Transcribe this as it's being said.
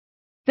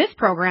This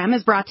program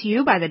is brought to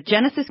you by the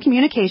Genesis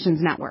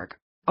Communications Network,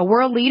 a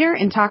world leader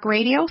in talk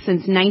radio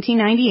since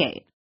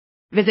 1998.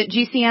 Visit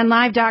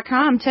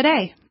GCNlive.com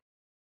today.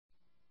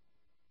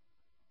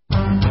 We're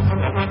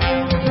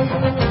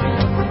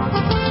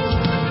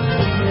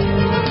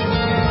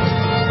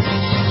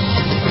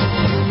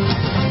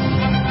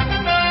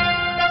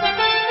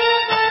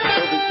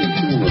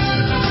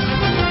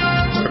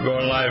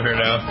going live here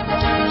now.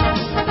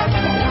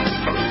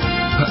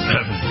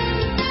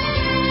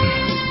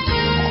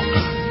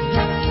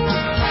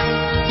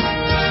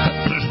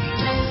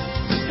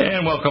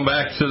 And welcome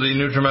back to the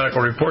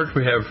NutriMedical Report.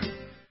 We have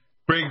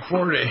Greg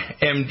Ford,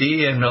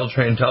 MD and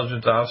military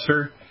intelligence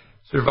officer,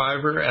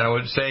 survivor, and I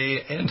would say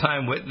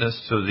end-time witness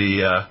to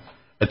the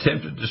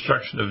attempted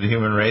destruction of the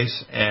human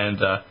race, and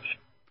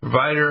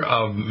provider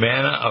of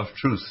manna of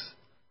truth.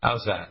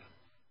 How's that?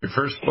 Your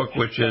first book,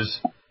 which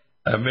is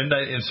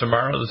Midnight in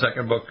Samara. The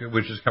second book,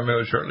 which is coming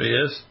out shortly,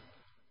 is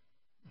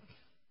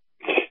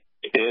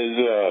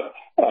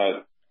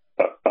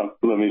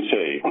let me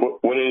see.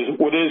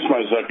 What is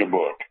my second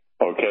book?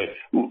 Okay,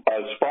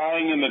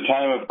 Spying in the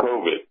Time of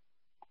COVID.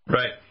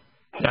 Right.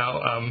 Now,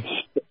 a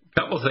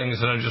couple of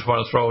things, and I just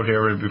want to throw it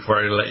here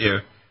before I let you,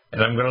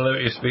 and I'm going to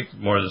let you speak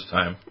more this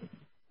time.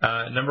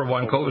 Number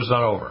one, COVID's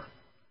not over.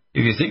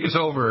 If you think it's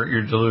over,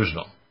 you're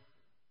delusional.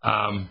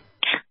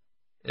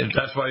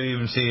 That's why you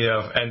even see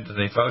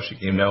Anthony Fauci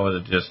came down with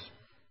it just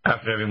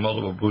after having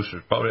multiple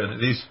boosters, probably at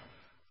least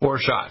 4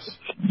 shots.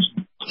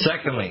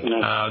 Secondly,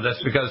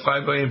 that's because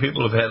 5 billion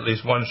people have had at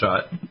least 1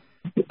 shot.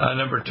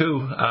 Number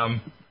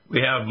 2, we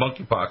have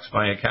monkeypox.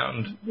 My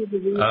accountant,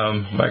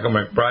 Michael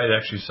McBride,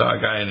 actually saw a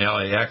guy in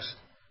LAX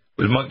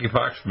with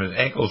monkeypox from his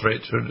ankles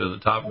right through to the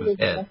top of his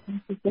head.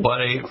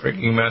 What a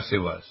freaking mess he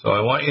was. So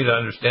I want you to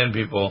understand,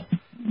 people,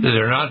 that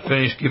they're not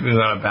finished keeping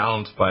you out of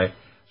balance by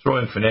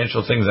throwing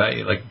financial things at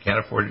you, like you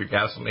can't afford your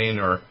gasoline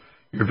or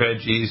your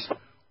veggies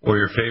or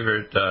your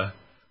favorite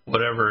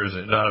whatever is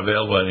not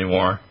available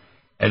anymore.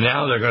 And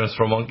now they're going to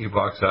throw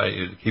monkeypox at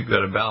you to keep you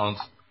out of balance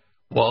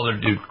while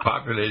they're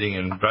depopulating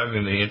and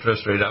driving the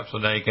interest rate up, so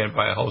now you can't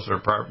buy a house or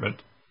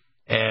apartment.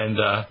 And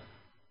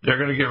they're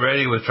going to get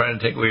ready with trying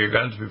to take away your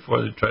guns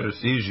before they try to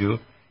seize you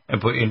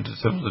and put you into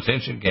civil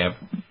detention camp.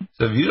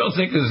 So if you don't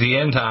think it's the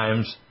end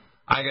times,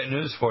 I got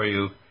news for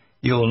you.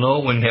 You will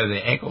know when you have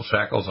the ankle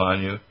shackles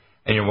on you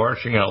and you're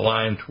marching in a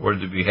line toward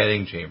the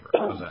beheading chamber.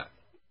 How's that?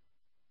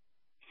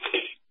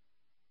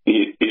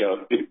 Yeah,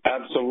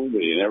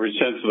 absolutely, in every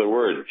sense of the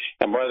word.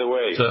 And by the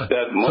way,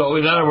 so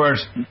in other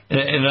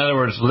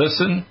words,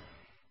 listen,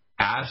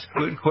 ask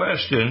good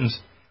questions,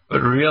 but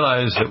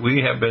realize that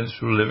we have been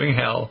through living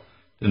hell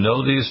to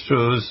know these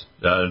truths,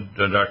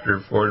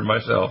 Dr. Ford and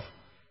myself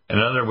and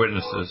other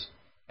witnesses,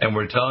 and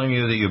we're telling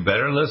you that you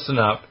better listen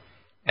up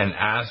and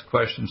ask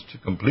questions to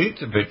complete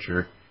the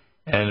picture,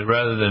 and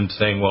rather than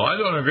saying, well, I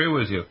don't agree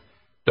with you.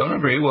 Don't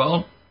agree,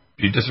 well,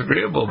 be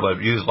disagreeable,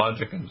 but use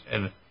logic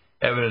and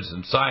evidence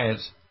and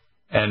science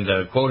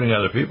and quoting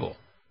other people.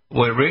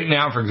 Well, right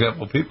now, for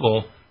example,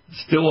 people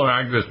still want to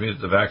argue with me that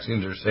the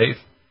vaccines are safe.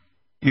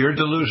 You're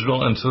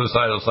delusional and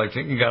suicidal. It's like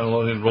taking a gun and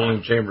loading in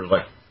rolling chambers.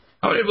 Like,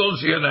 how many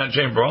bullets you got in that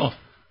chamber? Well,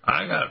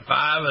 I got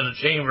 5 in the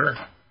chamber.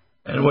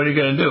 And what are you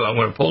going to do? I'm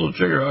going to pull the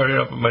trigger right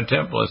up in my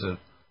temple. I said,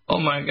 oh,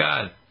 my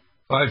God,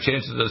 5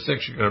 chances of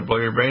 6, you're going to blow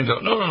your brains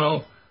out.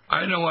 No.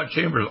 I know what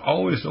chamber is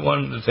always the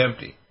one that's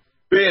empty.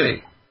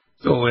 Really?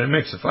 So when it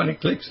makes a funny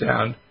click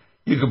sound,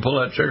 you can pull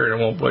that trigger and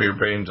it won't blow your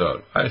brains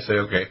out. I say,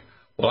 okay,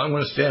 well, I'm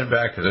going to stand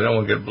back because I don't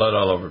want to get blood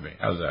all over me.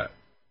 How's that?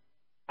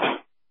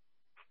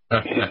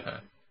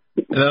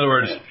 In other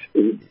words,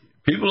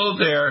 people out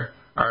there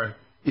are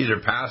either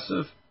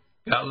passive,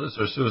 callous,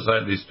 or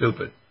suicidally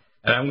stupid.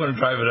 And I'm going to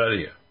drive it out of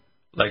you.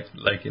 Like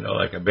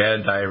a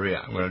bad diarrhea.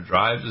 I'm going to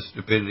drive the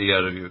stupidity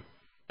out of you.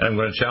 And I'm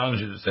going to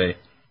challenge you to say,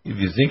 if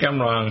you think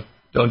I'm wrong,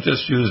 don't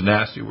just use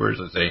nasty words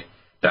and say,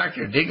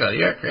 Dr. Deagle,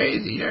 you're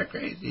crazy, you're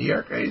crazy,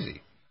 you're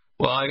crazy.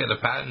 Well, I got a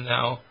patent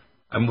now.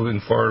 I'm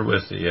moving forward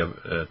with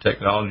the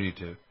technology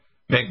to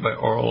make my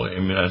oral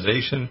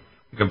immunization.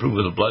 We can prove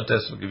with a blood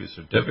test. It'll give you a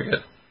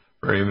certificate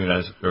for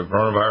immunizing for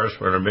coronavirus.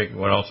 We're making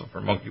one also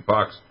for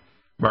monkeypox,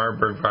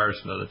 Marburg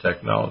virus, and other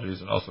technologies,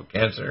 and also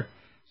cancer.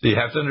 So you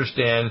have to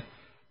understand,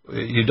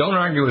 you don't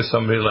argue with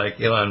somebody like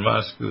Elon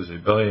Musk, who's a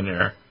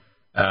billionaire,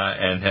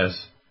 and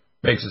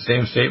makes the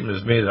same statement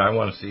as me that I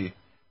want to see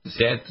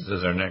DeSantis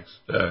as our next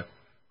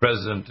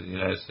president of the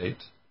United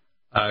States.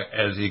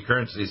 As he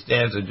currently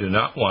stands, I do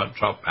not want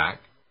Trump back.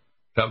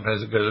 Trump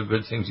has a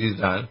good things he's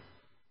done,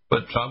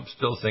 but Trump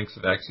still thinks the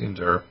vaccines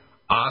are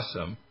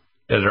awesome,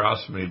 and they're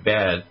awesomely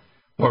bad.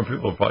 More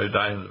people are probably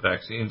dying of the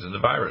vaccines than the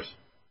virus.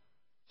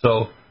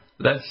 So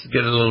let's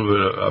get a little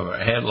bit of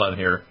a handle on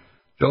here.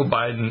 Joe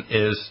Biden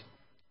is,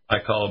 I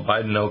call him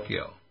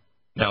Bidenocchio.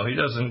 Now, he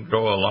doesn't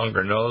grow a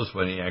longer nose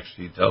when he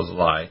actually tells a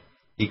lie.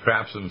 He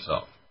craps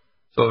himself.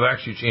 So I've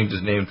actually changed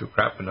his name to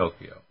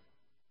Crapinocchio.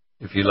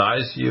 If he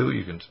lies to you,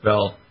 you can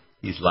spell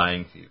he's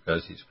lying to you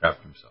because he's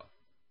crapped himself.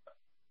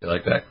 You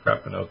like that,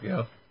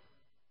 Crapinocchio?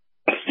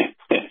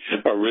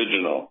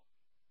 Original.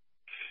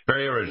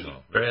 Very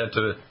original.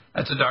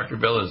 That's a Dr.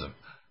 Billism.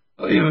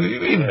 Oh, you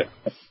mean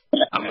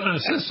I'm an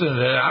assistant?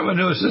 I'm a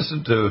new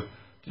assistant to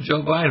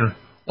Joe Biden.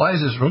 Why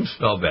does this room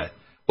smell bad?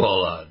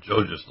 Well,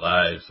 Joe just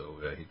lied, so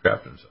he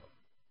crapped himself.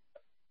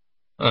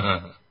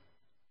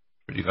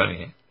 Pretty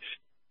funny,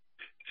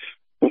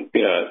 eh?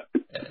 Yeah.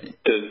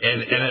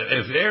 And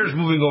if air's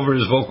moving over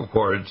his vocal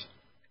cords,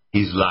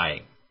 he's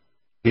lying.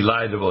 He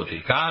lied about the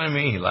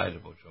economy. He lied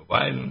about Joe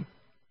Biden,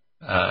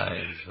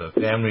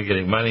 his family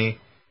getting money,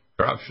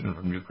 corruption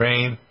from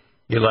Ukraine.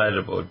 He lied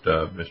about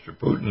Mr.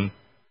 Putin.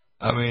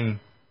 I mean,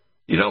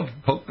 you don't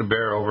poke the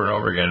bear over and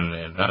over again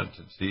and not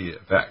to see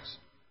effects.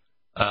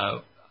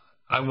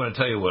 I'm going to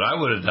tell you what I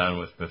would have done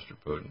with Mr.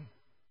 Putin.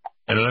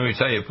 And let me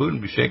tell you, Putin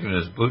would be shaking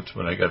his boots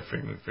when I got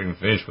freaking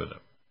finished with him.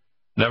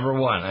 Number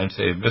one, I'd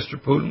say,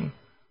 Mr. Putin,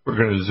 we're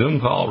going to Zoom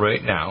call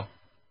right now,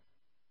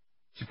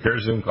 secure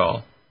Zoom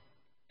call.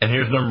 And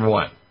here's number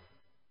one.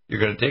 You're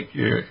going to take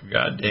your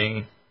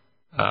goddamn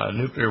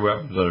nuclear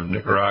weapons out of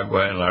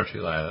Nicaragua and Larchy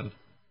Island.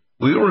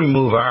 We will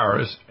remove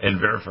ours and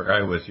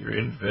verify with your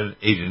independent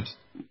agents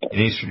in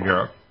Eastern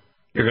Europe.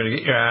 You're going to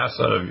get your ass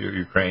out of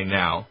Ukraine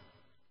now.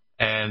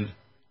 And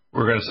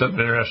we're going to set up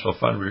an international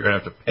fund where you're going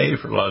to have to pay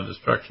for a lot of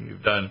destruction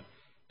you've done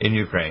in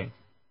Ukraine.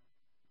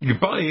 You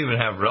probably even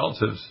have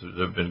relatives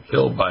that have been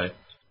killed by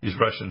these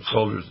Russian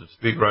soldiers that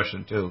speak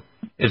Russian too.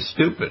 It's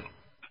stupid.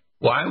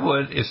 Why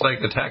would it's like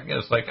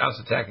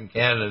us attacking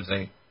Canada and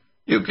saying,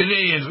 "You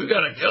Canadians, we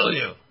got to kill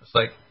you." It's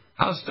like,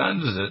 how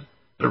stunned is it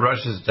that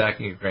Russia's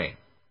attacking Ukraine?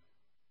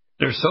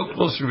 They're so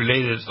closely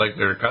related, it's like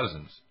they're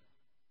cousins.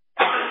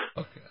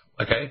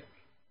 Okay.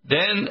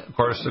 Then, of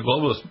course, the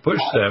globalists push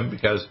them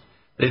because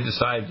they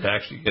decide to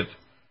actually get,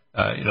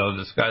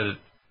 this guy that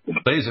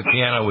plays the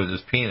piano with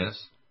his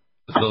penis,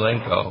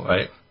 Zelenko,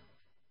 right?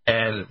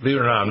 And believe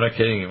it or not, I'm not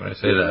kidding you when I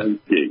say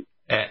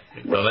that.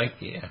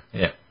 Zelenko,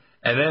 yeah.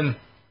 And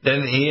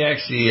then he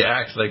actually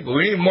acts like, well,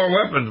 we need more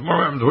weapons.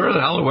 Where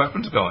the hell are the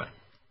weapons going?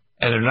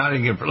 And they're not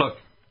even look,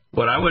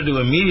 what I would do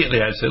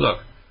immediately, I'd say, look,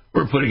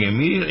 we're putting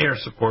immediate air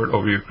support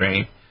over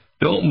Ukraine.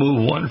 Don't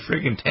move one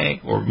friggin'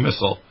 tank or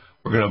missile.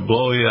 We're going to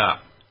blow you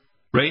up.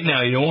 Right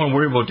now, you don't want to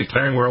worry about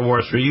declaring World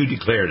War III. You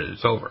declared it.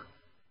 It's over.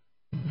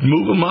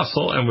 Move a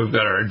muscle, and we've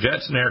got our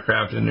jets and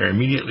aircraft in there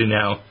immediately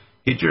now.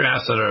 Get your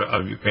ass out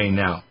of Ukraine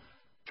now.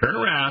 Turn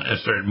around and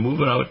start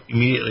moving out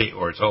immediately,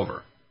 or it's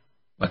over.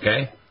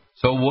 Okay?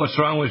 So what's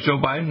wrong with Joe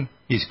Biden?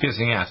 He's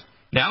kissing ass.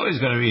 Now he's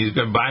going to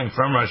be buying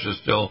from Russia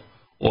still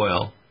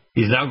oil.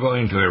 He's now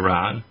going to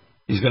Iran.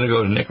 He's going to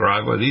go to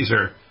Nicaragua. These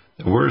are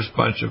the worst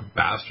bunch of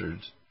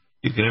bastards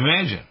you can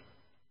imagine.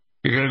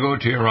 You're going to go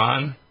to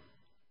Iran?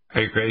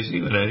 Are you crazy?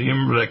 You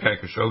remember that guy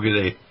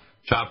Khashoggi they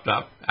chopped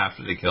up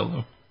after they killed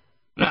him?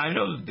 Now, I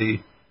know that the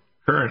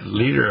current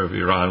leader of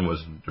Iran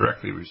was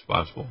directly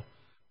responsible,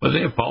 but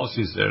they have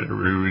policies that are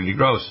really, really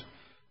gross.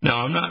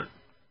 Now,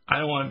 I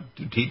don't want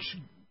to teach,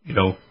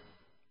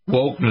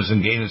 wokeness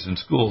and gayness in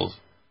schools,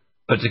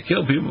 but to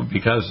kill people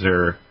because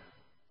they're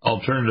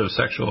alternative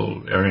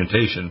sexual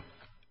orientation,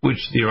 which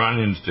the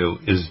Iranians do,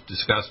 is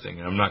disgusting,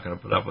 and I'm not going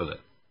to put up with it.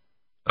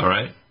 All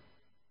right?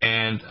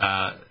 And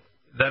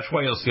that's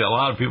why you'll see a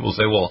lot of people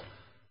say, well,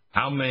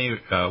 how many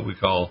we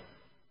call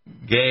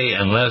gay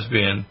and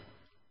lesbian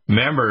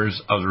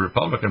members of the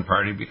Republican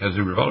Party, because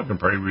the Republican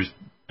Party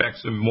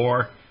respects them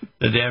more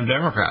than damn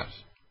Democrats.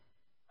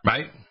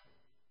 Right?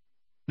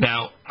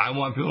 Now, I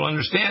want people to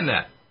understand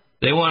that.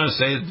 They want to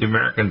say that the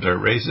Americans are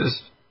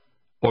racist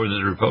or that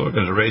the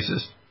Republicans are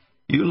racist.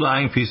 You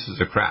lying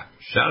pieces of crap.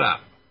 Shut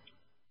up.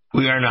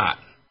 We are not.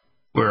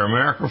 We're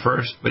America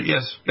first, but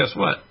yes, guess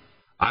what?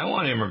 I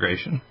want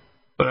immigration,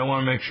 but I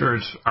want to make sure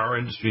it's our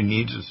industry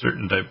needs a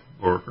certain type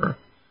of worker,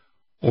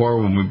 or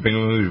when we bring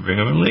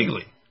them in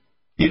legally.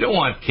 You don't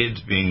want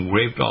kids being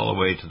raped all the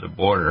way to the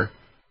border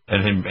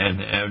and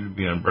having to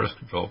be on birth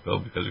control pill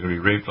because they're going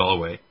to be raped all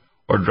the way,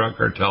 or drug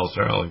cartels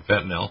selling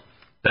fentanyl.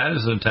 That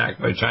is an attack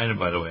by China,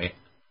 by the way,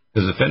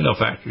 because the fentanyl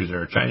factories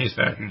are Chinese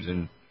factories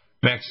in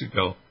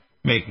Mexico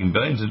making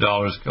billions of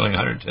dollars, killing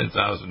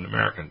 110,000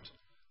 Americans.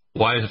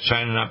 Why is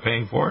China not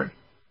paying for it?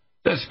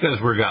 That's because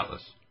we're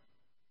gutless.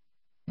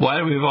 Why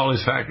do we have all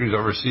these factories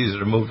overseas that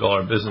have moved all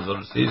our business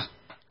overseas?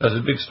 Because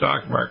the big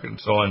stock market and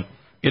so on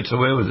gets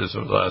away with this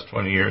over the last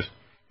 20 years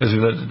because we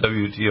let the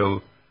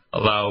WTO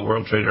allow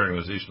World Trade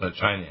Organization let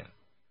China in.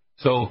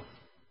 So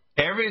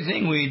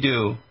everything we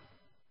do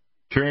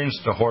turns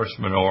to horse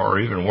manure, or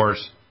even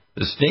worse,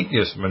 the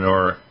stinkiest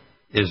manure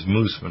is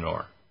moose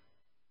manure.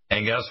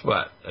 And guess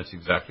what? That's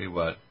exactly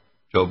what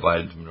Joe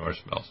Biden's manure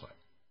smells like.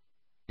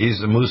 He's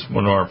the moose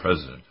manure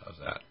president. How's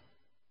that?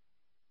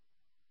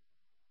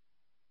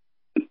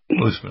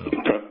 Moose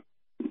manure.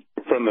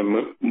 From the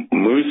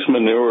moose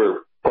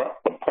manure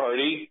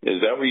party?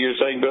 Is that what you're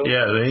saying, Bill?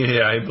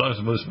 Yeah, he belongs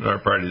to the moose manure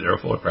party. They're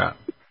full of crap.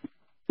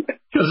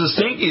 Because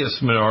the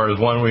stinkiest manure is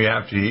one where you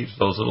have to eat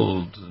those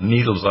little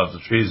needles off the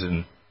trees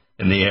in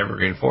the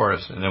evergreen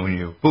forest. And then when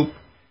you poop,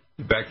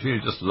 the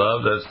bacteria just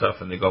love that stuff.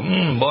 And they go,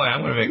 boy,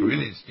 I'm going to make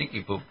really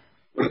stinky poop.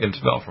 You can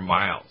smell for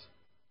miles.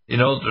 You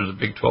know, there's a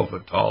big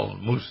 12-foot tall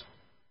moose,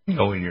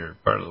 when you're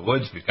part of the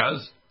woods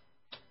because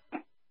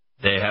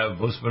They have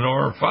most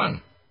manure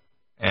fun.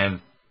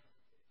 And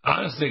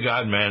honestly,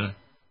 God, man,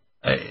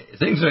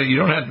 things that you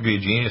don't have to be a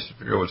genius to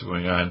figure out what's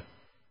going on.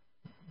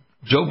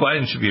 Joe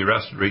Biden should be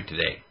arrested right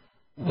today.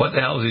 What the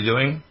hell is he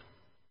doing?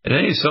 And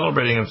then he's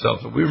celebrating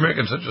himself that we were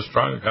making such a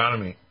strong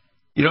economy.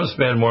 You don't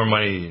spend more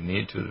money than you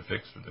need to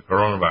fix the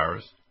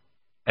coronavirus.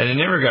 And they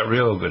never got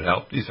real good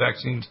help. These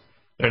vaccines,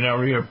 they're now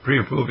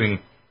pre-approving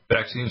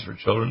vaccines for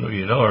children who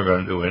you know are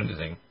going to do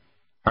anything.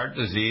 Heart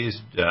disease,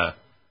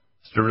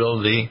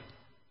 sterility,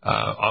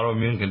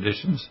 autoimmune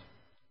conditions.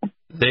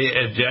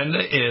 The agenda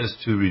is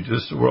to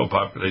reduce the world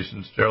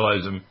population,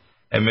 sterilize them,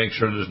 and make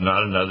sure there's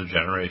not another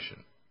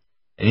generation.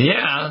 And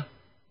yeah,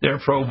 they're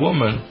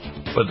pro-woman,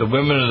 but the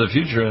women of the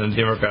future in the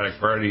Democratic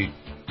Party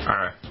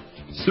are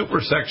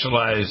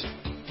super-sexualized,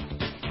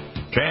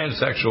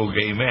 transsexual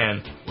gay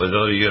men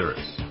without a uterus.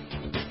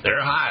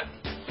 They're hot,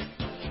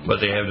 but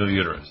they have no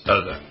uterus.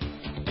 How's that?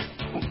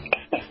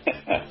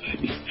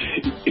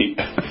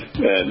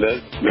 Yeah,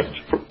 that's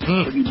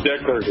pretty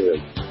declarative.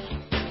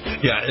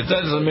 Yeah, it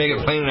doesn't make it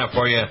plain enough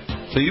for you.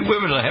 So you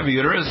women that have a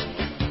uterus,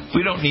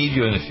 we don't need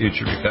you in the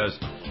future because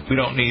we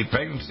don't need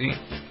pregnancy.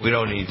 We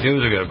don't need you.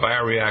 They've got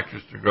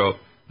bioreactors to grow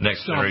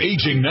next Stop generation.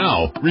 aging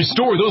now.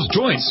 Restore those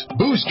joints.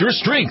 Boost your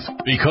strength.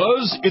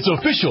 Because it's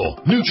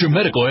official.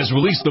 NutriMedical has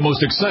released the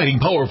most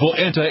exciting, powerful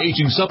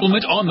anti-aging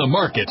supplement on the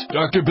market.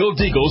 Dr. Bill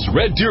Deagle's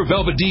Red Deer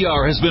Velvet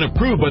DR has been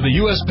approved by the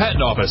U.S.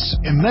 Patent Office.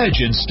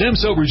 Imagine stem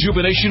cell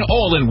rejuvenation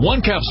all in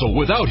one capsule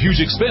without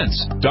huge expense.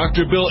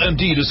 Dr. Bill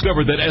MD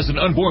discovered that as an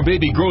unborn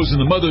baby grows in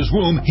the mother's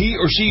womb, he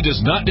or she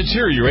does not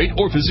deteriorate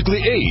or physically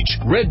age.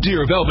 Red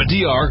Deer Velvet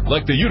DR,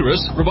 like the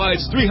uterus,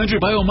 provides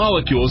 300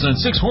 biomolecules and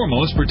 6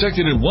 hormones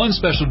protected in one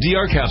special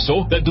DR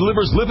capsule that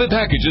delivers lipid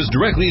packages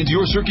directly into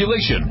your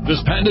circulation.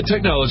 This patented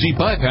technology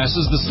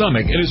bypasses the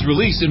stomach and is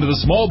released into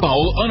the small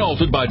bowel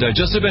unaltered by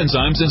digestive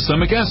enzymes and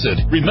stomach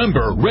acid.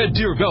 Remember, Red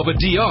Deer Velvet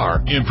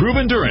DR. Improve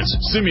endurance,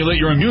 stimulate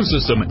your immune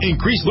system,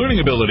 increase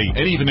learning ability,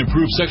 and even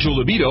improve sexual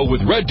libido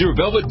with Red Deer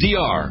Velvet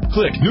DR.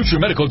 Click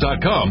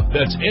NutriMedical.com,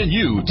 that's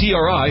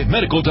NUTRI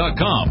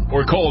Medical.com,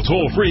 or call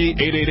toll-free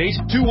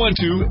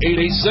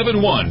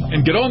 888-212-8871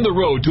 and get on the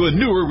road to a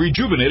newer,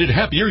 rejuvenated,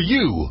 happier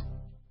you.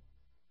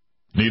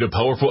 Need a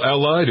powerful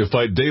ally to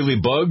fight daily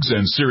bugs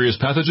and serious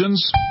pathogens?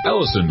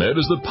 Allison Med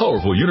is the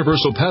powerful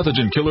universal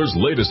pathogen killer's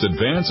latest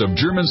advance of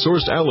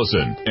German-sourced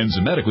allicin,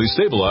 enzymatically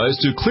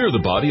stabilized to clear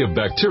the body of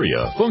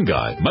bacteria,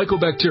 fungi,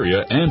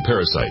 mycobacteria, and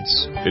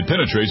parasites. It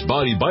penetrates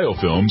body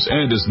biofilms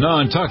and is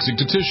non-toxic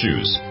to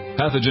tissues.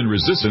 Pathogen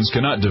resistance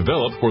cannot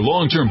develop for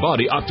long-term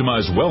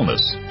body-optimized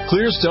wellness.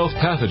 Clear stealth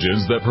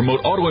pathogens that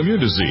promote autoimmune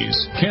disease,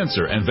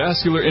 cancer, and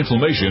vascular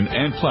inflammation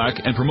and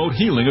plaque and promote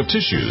healing of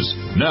tissues.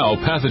 Now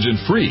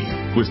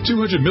pathogen-free. With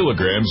 200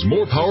 milligrams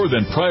more power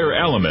than prior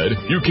Alamed,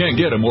 you can't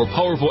get a more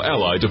powerful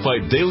ally to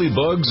fight daily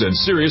bugs and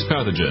serious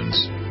pathogens.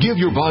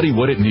 Give your body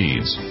what it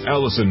needs.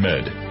 Allison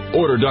Med.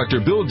 Order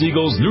Dr. Bill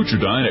Deagle's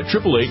Nutridyne at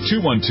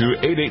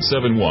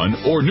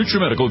 888-212-8871 or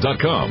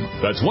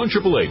NutriMedical.com. That's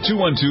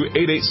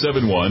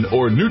 1-888-212-8871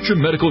 or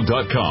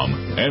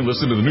NutriMedical.com. And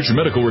listen to the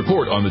NutriMedical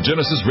Report on the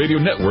Genesis Radio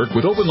Network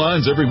with open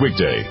lines every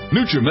weekday.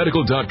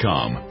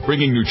 NutriMedical.com,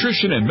 bringing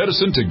nutrition and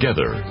medicine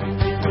together.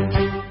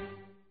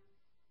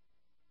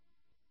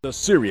 A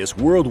serious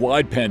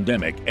worldwide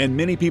pandemic, and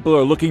many people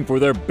are looking for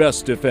their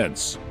best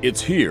defense.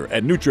 It's here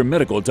at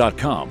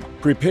NutriMedical.com.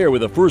 Prepare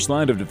with a first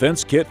line of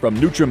defense kit from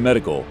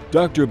NutriMedical.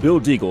 Dr. Bill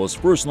Deagle's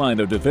first line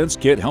of defense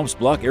kit helps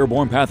block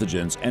airborne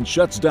pathogens and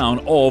shuts down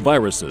all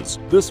viruses.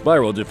 This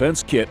viral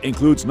defense kit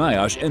includes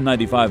NIOSH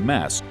N95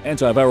 mask,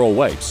 antiviral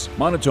wipes,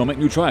 monatomic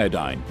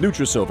Nutriodine,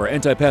 Nutrisilver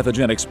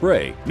antipathogenic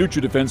spray,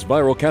 NutriDefense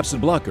viral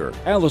capsid blocker,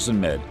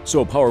 Allison Med,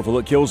 so powerful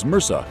it kills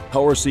MRSA,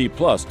 Power C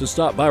Plus to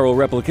stop viral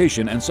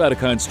replication and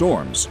cytokine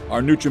storms.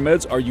 Our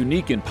NutriMeds are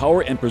unique in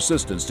power and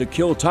persistence to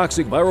kill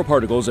toxic viral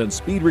particles and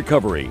speed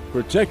recovery.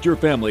 Protect your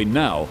family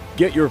now.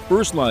 Get your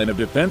first line of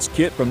defense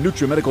kit from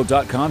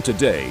NutriMedical.com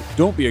today.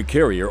 Don't be a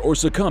carrier or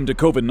succumb to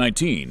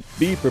COVID-19.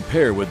 Be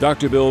prepared with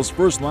Dr. Bill's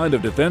first line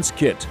of defense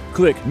kit.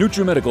 Click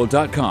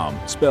NutriMedical.com,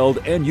 spelled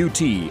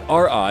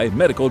N-U-T-R-I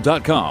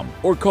Medical.com,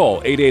 or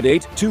call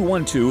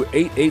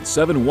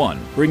 888-212-8871,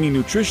 bringing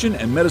nutrition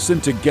and medicine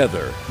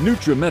together.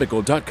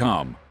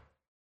 NutriMedical.com.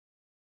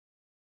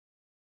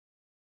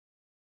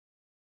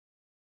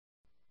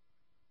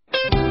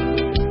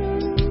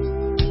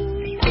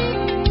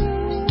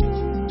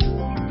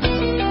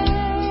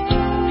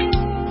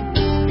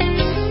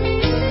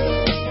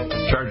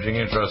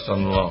 Interest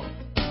on the loan.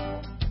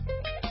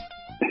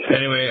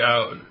 Anyway,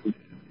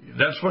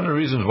 that's one of the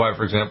reasons why,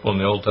 for example, in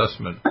the Old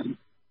Testament,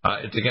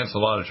 it's against the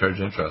law to charge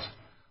interest.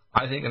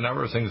 I think a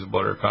number of things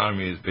about our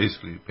economy is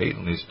basically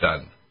patently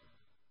stunned.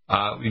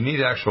 We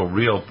need actual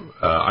real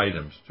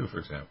items, too, for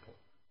example.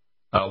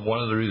 One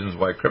of the reasons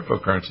why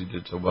cryptocurrency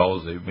did so well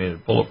is they made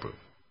it bulletproof.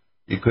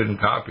 You couldn't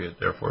copy it,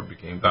 therefore it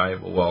became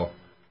valuable. Well,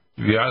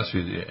 to be honest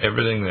with you,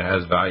 everything that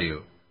has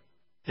value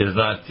is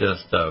not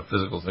just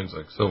physical things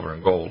like silver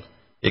and gold.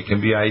 It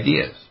can be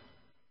ideas.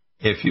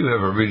 If you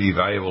have a really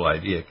valuable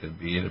idea, it can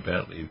be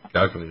independently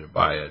calculated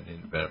by an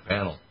independent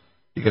panel.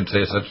 You can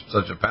say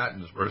such a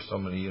patent is worth so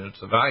many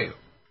units of value.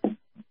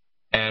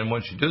 And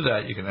once you do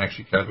that, you can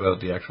actually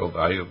calculate the actual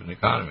value of an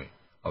economy,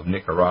 of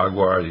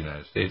Nicaragua, or the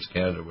United States,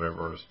 Canada,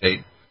 whatever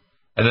state.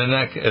 And then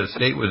that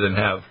state would then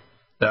have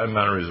that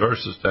amount of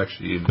resources to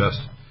actually invest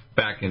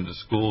back into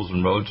schools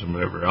and roads and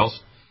whatever else.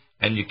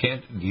 And you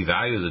can't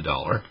devalue the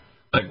dollar.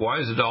 Like, why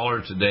is the dollar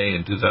today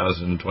in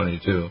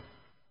 2022,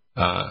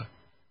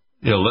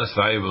 less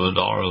valuable than the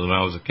dollar than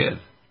I was a kid?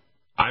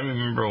 I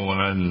remember when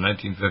I was in the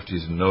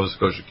 1950s in Nova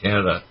Scotia,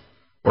 Canada,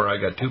 where I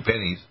got 2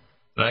 pennies,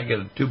 and I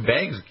get 2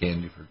 bags of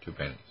candy for 2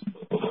 pennies.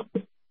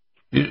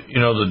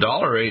 The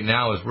dollar rate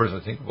now is worth,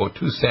 I think, about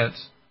 2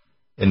 cents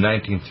in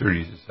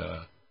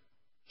 1930s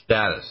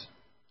status.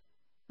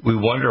 We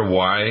wonder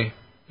why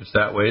it's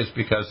that way. It's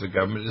because the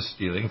government is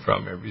stealing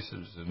from every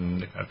citizen in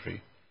the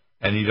country,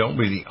 and you don't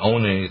really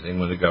own anything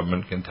when the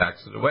government can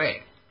tax it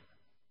away.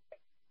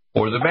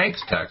 Or the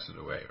banks tax it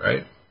away,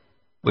 right?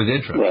 With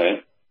interest.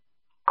 Right.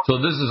 So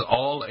this is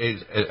all,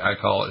 I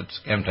call it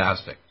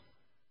scamtastic.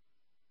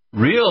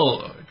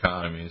 Real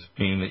economies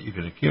mean that you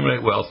can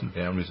accumulate wealth in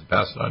families and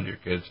pass it on to your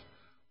kids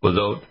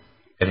without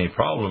any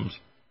problems,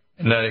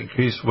 and that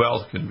increased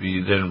wealth can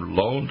be then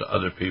loaned to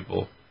other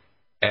people,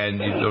 and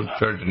you don't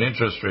charge an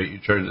interest rate, you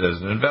charge it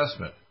as an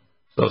investment.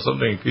 So if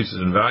something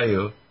increases in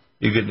value,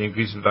 you get an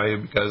increase in value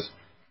because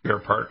you're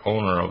a part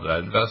owner of that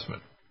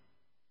investment.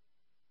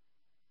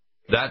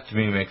 That, to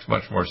me, makes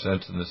much more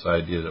sense than this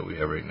idea that we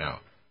have right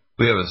now.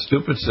 We have a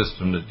stupid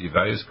system that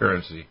devalues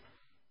currency.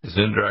 It's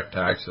indirect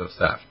tax of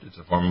theft. It's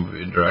a form of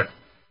indirect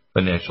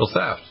financial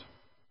theft.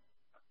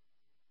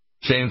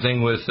 Same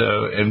thing with,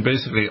 and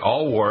basically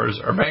all wars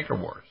are banker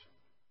wars.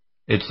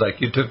 It's like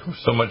you took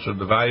so much of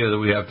the value that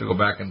we have to go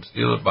back and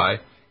steal it by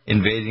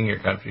invading your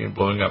country and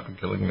blowing up and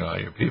killing all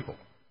your people.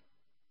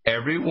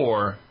 Every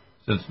war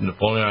since the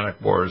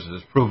Napoleonic Wars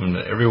has proven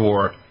that every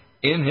war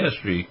in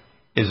history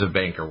is a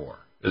banker war,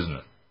 isn't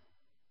it?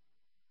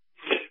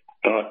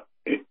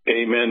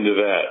 Amen to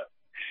that.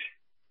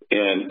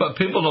 But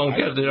people don't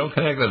get it. They don't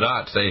connect the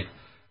dots. Say,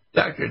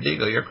 Dr.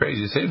 Deagle, you're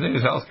crazy. Same thing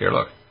as healthcare.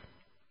 Look,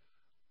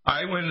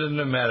 I went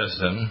into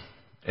medicine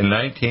in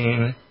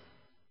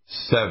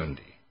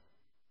 1970,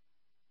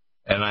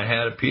 and I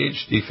had a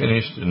PhD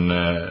finished in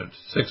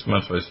 6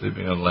 months by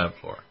sleeping on the lab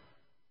floor.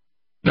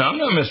 Now, I'm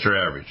not Mr.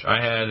 Average. I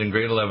had in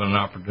grade 11 an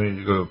opportunity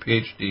to go to a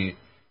PhD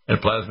in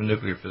plasma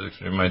nuclear physics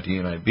from MIT,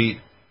 and I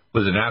beat,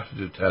 with an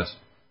aptitude test,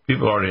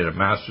 people already had a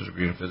master's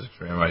degree in physics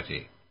from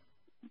MIT.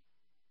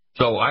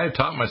 So I had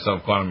taught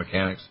myself quantum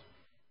mechanics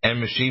and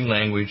machine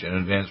language and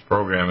advanced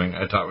programming.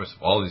 I taught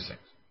myself all these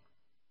things.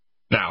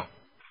 Now,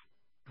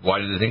 why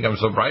do they think I'm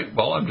so bright?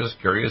 Well, I'm just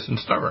curious and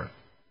stubborn.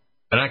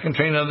 And I can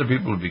train other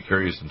people to be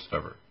curious and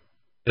stubborn.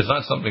 It's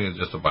not something that's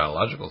just a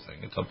biological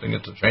thing. It's something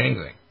that's a training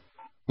thing.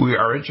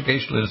 Our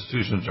educational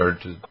institutions are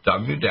to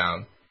dumb you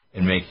down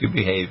and make you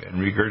behave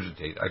and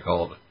regurgitate. I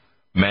call it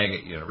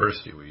maggot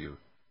university, where you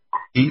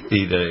eat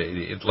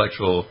the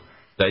intellectual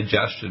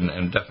digestion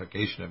and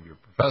defecation of your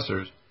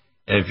professors.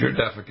 And if your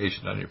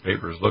defecation on your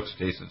papers looks,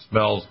 tastes, and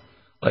smells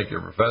like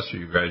your professor,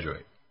 you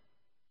graduate.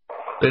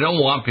 They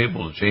don't want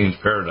people to change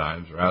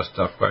paradigms or ask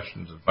tough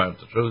questions and find out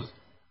the truth.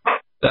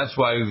 That's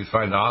why we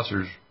find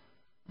authors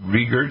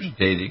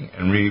regurgitating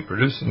and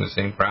reproducing the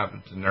same crap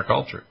that's in their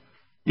culture.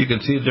 You can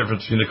see the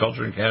difference between the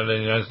culture in Canada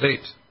and the United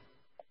States.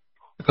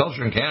 The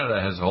culture in Canada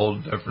has a whole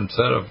different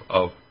set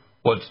of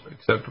what's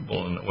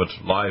acceptable and what's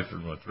live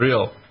and what's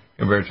real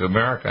compared to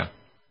America.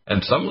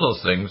 And some of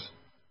those things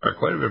are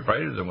quite a bit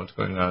brighter than what's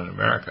going on in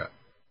America.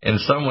 In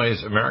some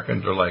ways,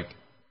 Americans are like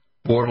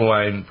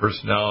borderline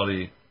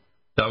personality,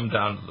 dumbed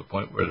down to the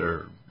point where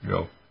they're,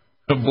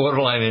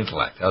 borderline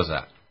intellect. How's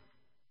that?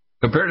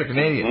 Compared to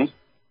Canadians.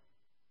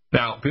 Mm-hmm.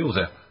 Now, people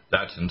say,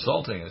 that's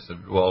insulting. I said,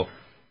 well,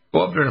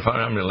 go up there and find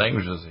out how many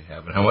languages they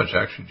have and how much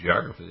actual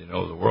geography they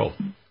know of the world.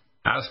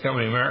 Ask how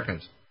many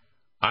Americans.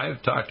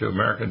 I've talked to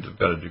Americans who've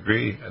got a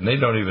degree, and they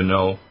don't even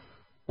know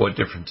what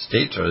different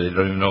states are. They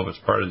don't even know if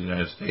it's part of the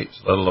United States,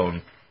 let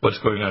alone what's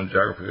going on in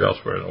geography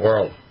elsewhere in the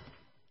world.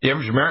 The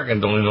average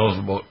American only knows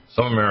about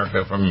some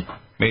America from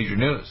major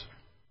news.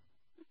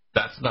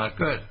 That's not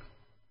good.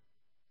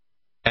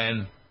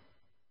 And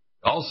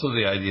also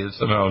the idea that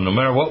somehow, no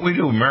matter what we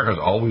do, America's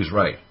always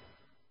right.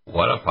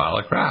 What a pile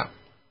of crap.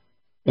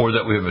 Or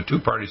that we have a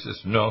two-party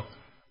system. No,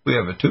 we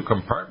have a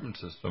two-compartment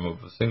system of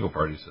a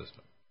single-party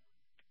system.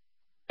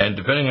 And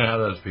depending on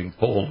how that's being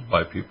pulled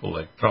by people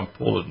like Trump,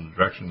 pulled it in the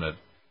direction that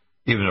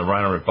even the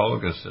Rhino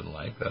Republicans didn't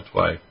like. That's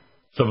why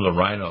some of the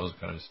rhinos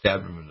kind of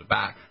stabbed him in the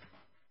back.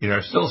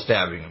 Are still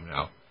stabbing him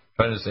now.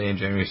 Trying to say in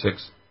January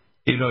 6th,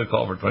 even though he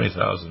called for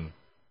 20,000,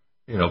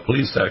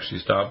 police to actually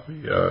stop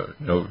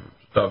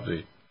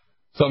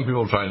some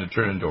people trying to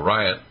turn into a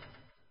riot.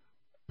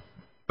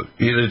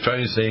 Either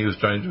trying to say he was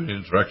trying to do an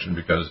insurrection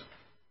because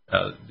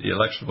the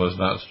election was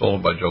not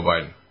stolen by Joe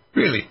Biden.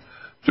 Really,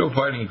 Joe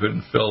Biden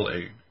couldn't fill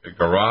a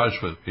garage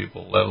with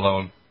people, let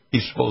alone he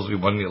supposedly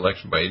won the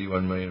election by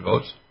 81 million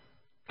votes.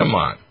 Come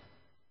on.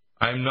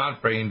 I'm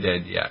not brain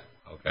dead yet,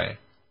 okay?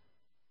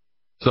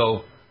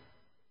 So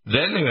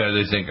Then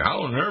they think,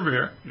 how nerve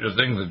here? You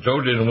think that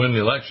Joe didn't win the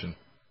election.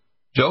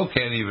 Joe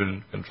can't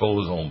even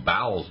control his own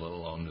bowels, let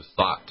alone his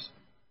thoughts.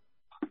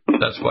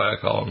 That's why I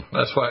call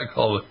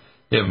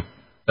him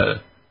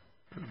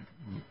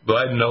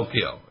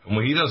Pinocchio. And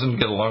when he doesn't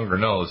get a longer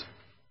nose,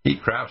 he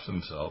craps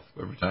himself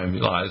every time he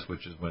lies,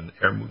 which is when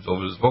air moves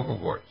over his vocal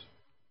cords.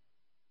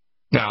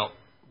 Now,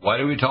 why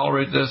do we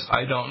tolerate this?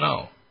 I don't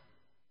know.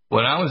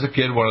 When I was a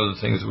kid, one of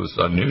the things that was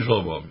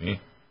unusual about me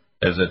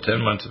is at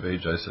 10 months of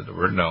age, I said the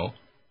word no.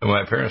 And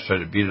when my parents tried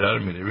to beat it out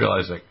of me, they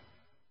realized, like,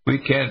 we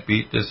can't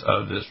beat this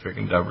out of this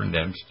freaking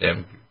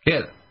damn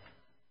kid.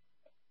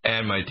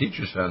 And my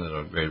teachers found that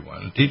out in grade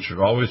 1. The teachers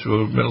all the way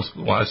through middle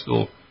school, high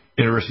school,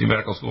 university,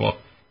 medical school,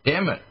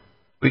 damn it,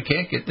 we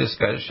can't get this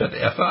guy to shut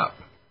the F up.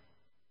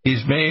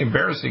 He's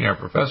embarrassing our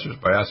professors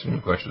by asking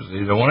them questions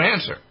they don't want to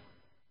answer.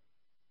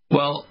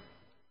 Well,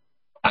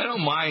 I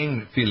don't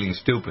mind feeling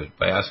stupid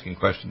by asking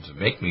questions that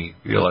make me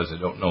realize I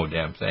don't know a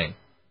damn thing,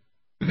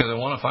 because I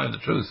want to find the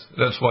truth.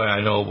 That's why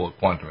I know about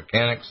quantum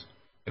mechanics,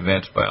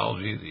 advanced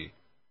biology,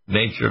 the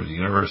nature of the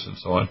universe, and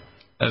so on.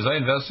 As I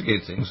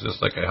investigate things,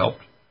 just like I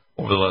helped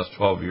over the last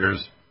 12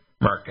 years,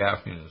 Mark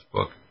Gaffney in his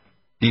book,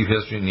 Deep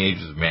History in the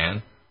Ages of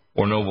Man,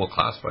 or Noble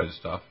Classified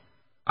Stuff,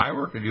 I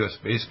work at U.S.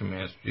 Space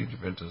Command, Strategic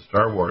Defense, and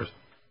Star Wars,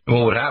 and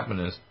what would happen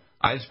is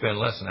I'd spend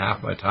less than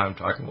half my time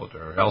talking about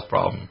their health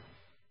problem,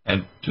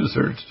 and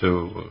 2/3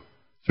 to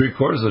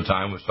 3/4 of the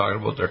time was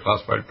talking about their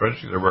classified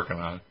projects they're working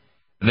on.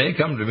 And they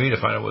come to me to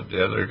find out what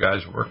the other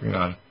guys are working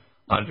on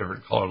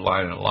different colored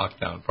line and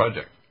lockdown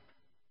project.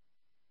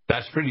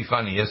 That's pretty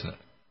funny, isn't it?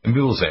 And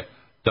people say,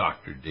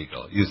 Dr.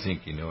 Deagle, you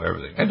think you know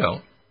everything. I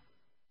don't.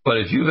 But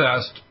if you've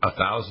asked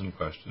 1,000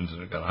 questions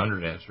and have got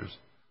 100 answers,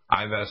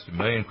 I've asked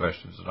 1,000,000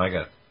 questions and I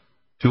got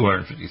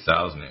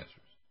 250,000 answers.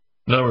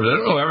 In other words, I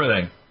don't know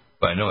everything,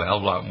 but I know a hell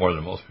of a lot more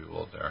than most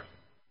people out there.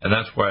 And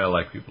that's why I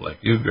like people like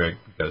you, Greg,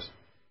 because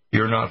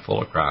you're not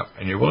full of crap,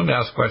 and you're willing to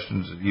ask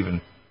questions that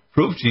even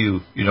prove to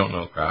you you don't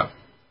know crap,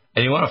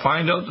 and you want to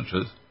find out the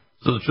truth,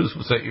 so the truth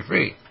will set you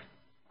free.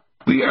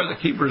 We are the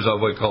keepers of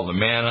what we call the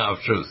manna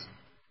of truth,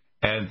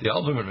 and the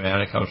ultimate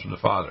manna comes from the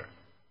Father,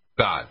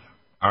 God,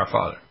 our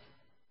Father.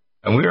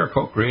 And we are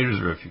co-creators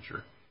of our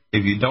future.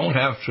 If you don't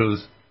have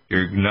truth,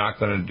 you're not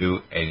going to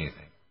do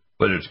anything,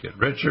 whether it's get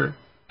richer,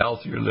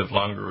 healthier, live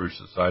longer, or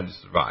decide to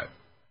survive.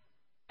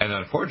 And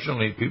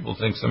unfortunately, people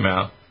think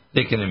somehow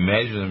they can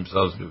imagine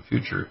themselves into a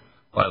future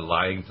by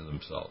lying to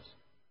themselves.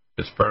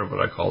 It's part of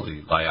what I call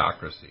the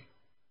liocracy.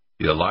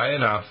 You lie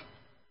enough,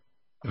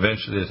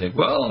 eventually they think,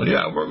 well,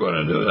 yeah, we're going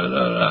to do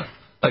that.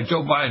 Like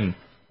Joe Biden,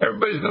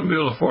 everybody's going to be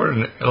able to afford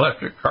an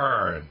electric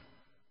car, and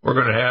we're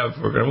going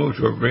to move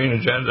to a green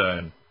agenda,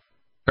 and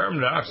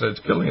carbon dioxide is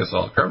killing us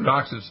all. Carbon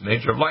dioxide is the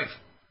nature of life.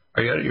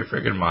 Are you out of your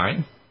freaking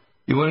mind?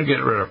 You want to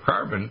get rid of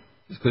carbon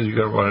because you're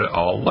going to run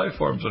all life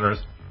forms on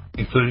Earth,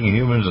 including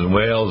humans and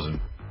whales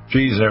and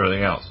trees and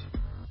everything else.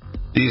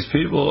 These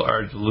people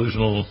are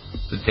delusional,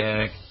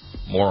 satanic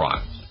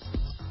morons.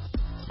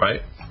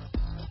 Right?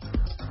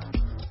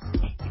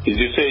 Did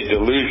you say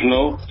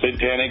delusional,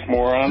 satanic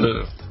morons?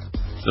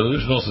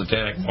 Delusional,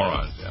 satanic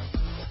morons, yeah.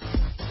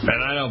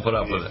 And I don't put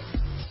up with it.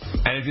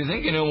 And if you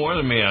think you know more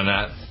than me on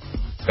that,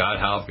 God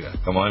help you.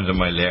 Come on to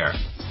my lair.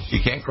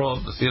 You can't crawl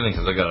up the ceiling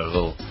because I got a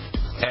little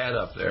pad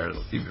up there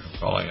that'll keep you from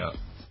crawling up.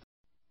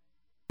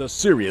 A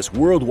serious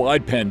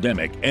worldwide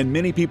pandemic, and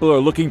many people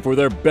are looking for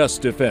their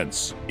best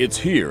defense. It's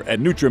here at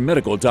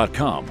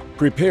NutriMedical.com.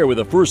 Prepare with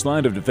a first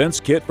line of defense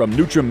kit from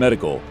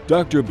NutriMedical.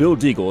 Dr. Bill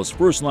Deagle's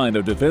first line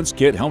of defense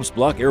kit helps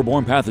block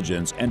airborne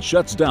pathogens and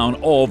shuts down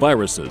all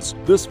viruses.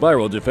 This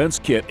viral defense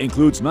kit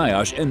includes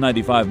NIOSH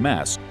N95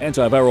 masks,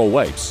 antiviral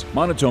wipes,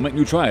 monatomic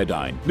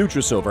Nutriodine,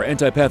 Nutrisilver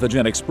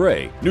antipathogenic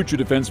spray,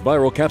 NutriDefense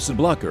viral capsid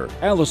blocker,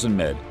 Allison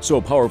Med, so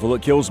powerful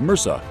it kills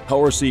MRSA,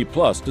 Power C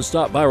Plus to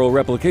stop viral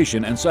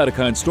replication and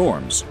cytokine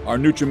storms. Our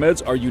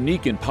NutriMeds are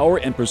unique in power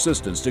and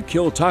persistence to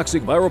kill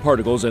toxic viral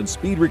particles and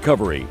speed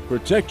recovery.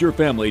 Protect your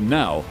family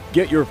now.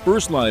 Get your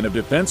first line of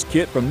defense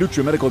kit from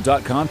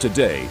NutriMedical.com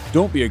today.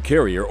 Don't be a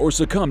carrier or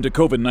succumb to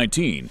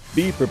COVID-19.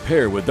 Be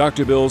prepared with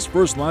Dr. Bill's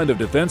first line of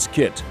defense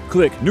kit.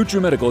 Click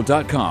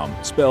NutriMedical.com,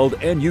 spelled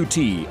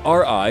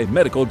N-U-T-R-I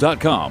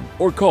medical.com,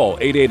 or call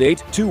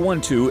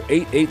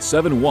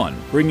 888-212-8871,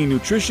 bringing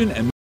nutrition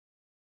and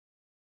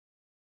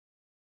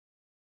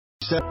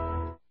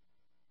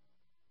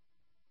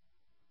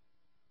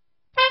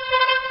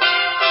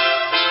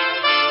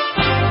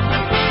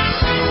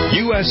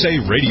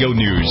USA Radio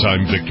News,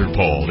 I'm Victor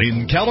Paul.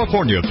 In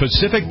California,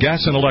 Pacific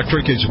Gas and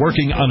Electric is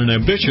working on an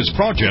ambitious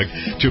project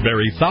to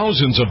bury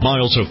thousands of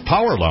miles of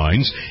power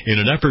lines in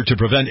an effort to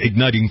prevent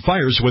igniting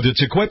fires with its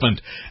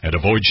equipment and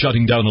avoid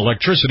shutting down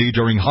electricity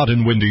during hot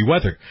and windy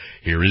weather.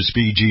 Here is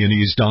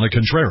PG&E's Donna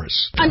Contreras.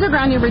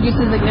 Underground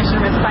reduces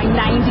ignition risk by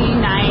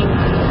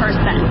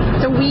 99%.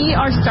 So we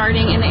are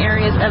starting in the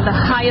areas of the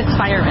highest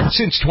fire risk.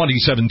 Since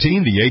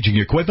 2017, the aging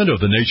equipment of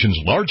the nation's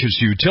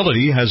largest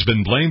utility has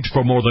been blamed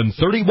for more than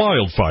 30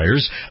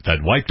 wildfires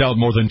that wiped out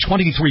more than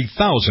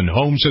 23,000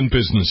 homes and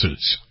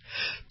businesses.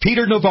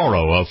 Peter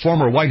Navarro, a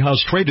former White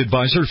House trade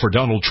advisor for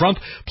Donald Trump,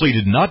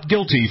 pleaded not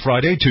guilty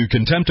Friday to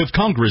contempt of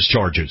Congress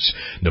charges.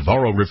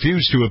 Navarro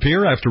refused to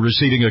appear after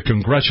receiving a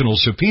congressional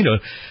subpoena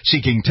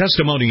seeking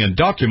testimony and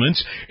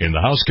documents in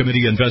the House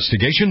committee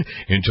investigation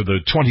into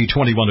the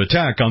 2021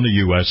 attack on the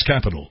U.S.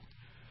 Capitol.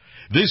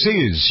 This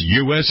is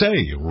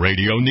USA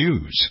Radio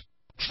News.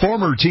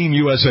 Former Team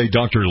USA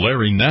Dr.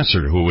 Larry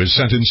Nassar, who was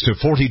sentenced to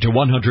 40 to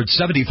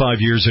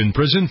 175 years in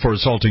prison for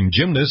assaulting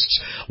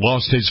gymnasts,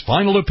 lost his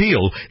final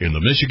appeal in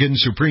the Michigan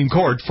Supreme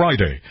Court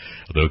Friday.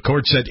 The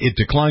court said it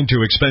declined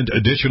to expend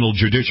additional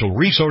judicial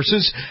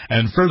resources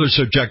and further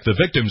subject the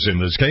victims in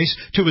this case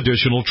to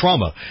additional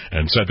trauma,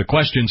 and said the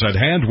questions at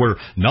hand were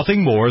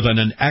nothing more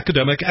than an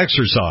academic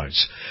exercise.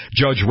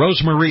 Judge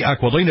Rosemary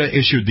Aquilina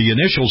issued the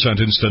initial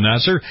sentence to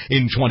Nassar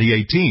in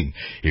 2018.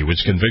 He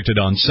was convicted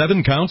on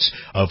 7 counts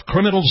of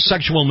criminal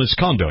sexual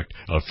misconduct,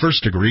 a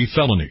first-degree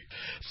felony.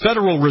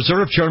 Federal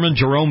Reserve Chairman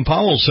Jerome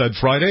Powell said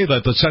Friday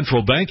that the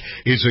central bank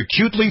is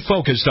acutely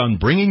focused on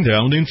bringing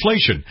down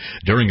inflation.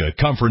 During a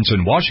conference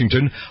in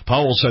Washington,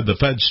 Powell said the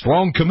Fed's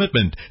strong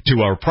commitment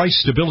to our price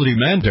stability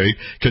mandate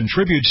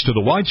contributes to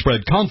the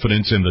widespread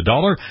confidence in the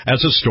dollar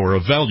as a store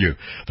of value.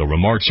 The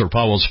remarks are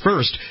Powell's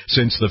first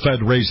since the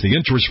Fed raised the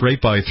interest rate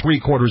by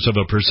 0.75 of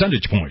a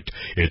percentage point.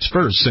 It's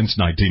first since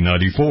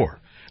 1994.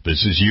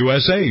 This is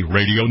USA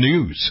Radio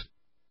News.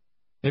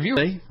 Have you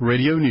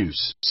Radio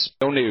News?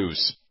 No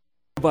news.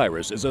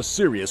 Virus is a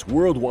serious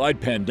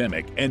worldwide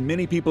pandemic, and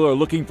many people are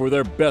looking for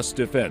their best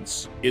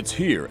defense. It's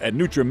here at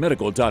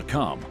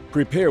NUTRIMEDICAL.com.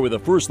 Prepare with a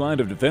first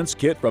line of defense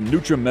kit from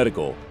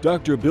NutriMedical.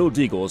 Dr. Bill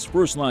Deagle's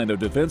first line of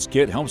defense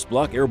kit helps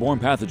block airborne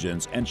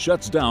pathogens and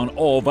shuts down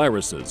all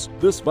viruses.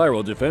 This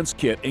viral defense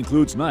kit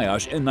includes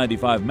NIOSH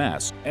N95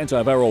 mask,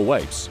 antiviral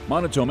wipes,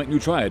 monatomic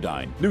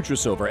nutriodine,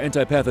 Nutrisilver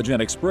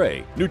antipathogenic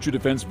spray,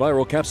 NutriDefense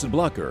viral capsid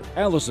blocker,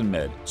 Allison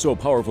Med, so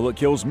powerful it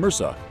kills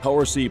MRSA,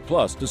 Power C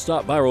Plus to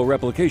stop viral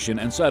replication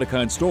and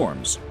cytokine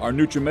storms. Our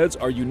NutriMeds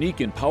are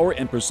unique in power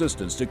and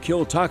persistence to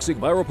kill toxic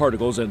viral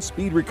particles and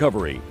speed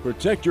recovery.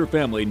 Protect your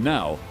family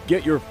now.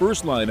 Get your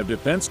first line of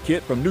defense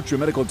kit from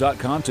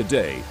NutriMedical.com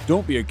today.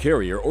 Don't be a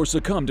carrier or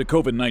succumb to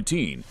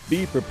COVID-19.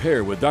 Be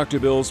prepared with Dr.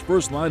 Bill's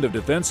first line of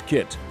defense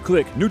kit.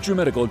 Click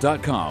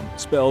NutriMedical.com,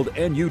 spelled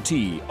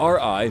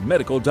N-U-T-R-I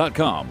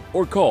Medical.com,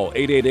 or call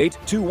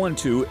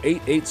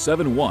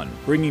 888-212-8871,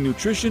 bringing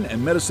nutrition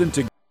and medicine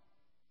together.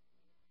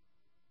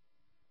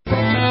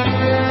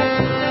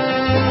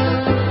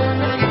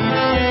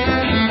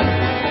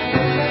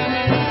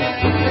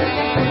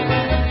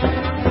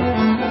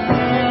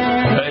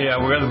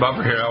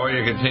 Bumper here. I want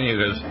you to continue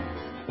because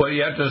what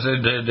you have to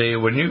say,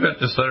 when you got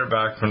this letter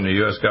back from the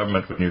U.S.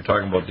 government, when you're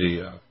talking about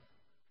the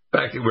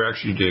fact that we're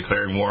actually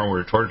declaring war and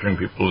we're torturing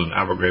people in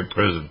Abu Ghraib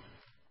prison,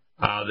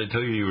 they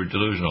tell you were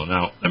delusional.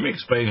 Now, let me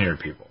explain here,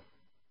 people.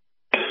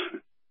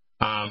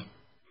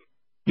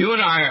 You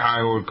and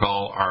I would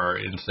call our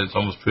instance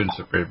almost twin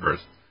separate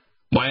births.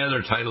 My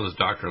other title is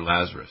Dr.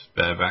 Lazarus,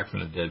 back from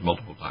the dead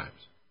multiple times.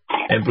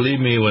 And believe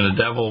me, when the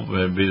devil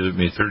visited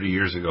me 30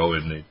 years ago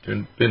in the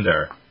been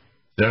there,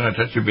 they're going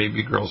to touch your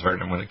baby girl's heart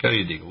and I'm going to kill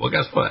you, Deagle. Well,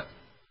 guess what?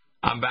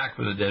 I'm back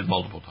from the dead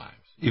multiple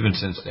times, even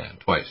since then,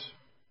 twice.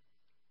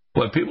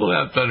 What people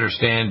have to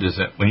understand is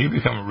that when you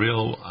become a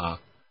real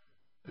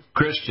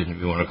Christian, if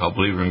you want to call it,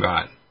 believer in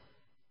God,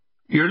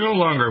 you're no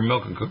longer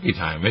milk and cookie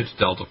time. It's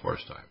Delta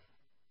Force time.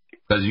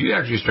 Because if you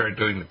actually start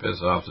doing the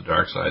piss off the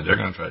dark side, they're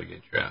going to try to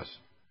get your ass.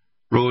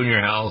 Ruin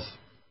your health,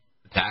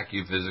 attack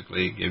you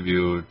physically, give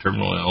you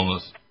terminal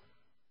illness,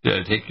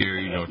 take take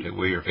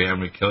away your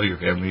family, kill your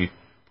family,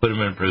 put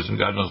them in prison,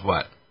 God knows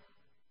what.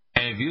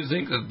 And if you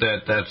think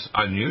that's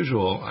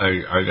unusual,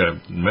 I got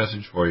a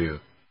message for you.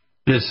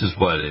 This is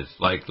what it's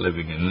like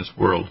living in this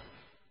world.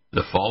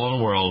 The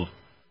fallen world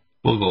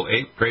will go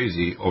ape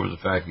crazy over the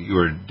fact that you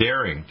are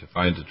daring to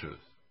find the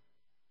truth.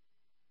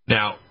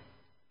 Now,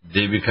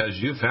 because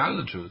you found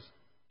the truth,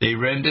 they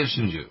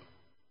renditioned you.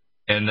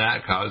 And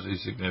that caused a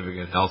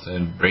significant health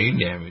and brain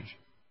damage,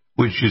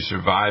 which you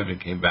survived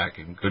and came back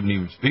and couldn't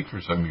even speak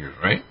for some years,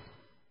 right?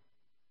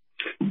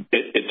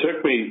 It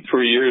took me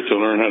 3 years to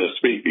learn how to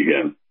speak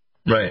again.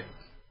 Right.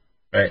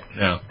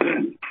 Now,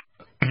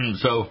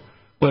 so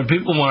when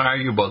people want to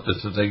argue about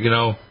this, it's like,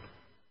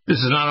 this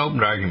is not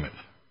open argument.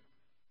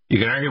 You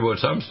can argue about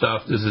some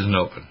stuff. This isn't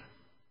open.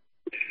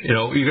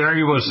 You can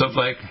argue about stuff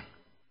like,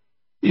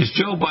 is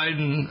Joe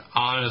Biden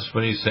honest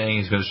when he's saying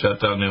he's going to shut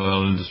down the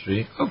oil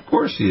industry? Of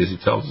course he is. He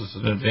tells us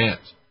in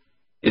advance.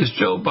 Is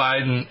Joe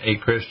Biden a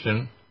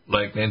Christian,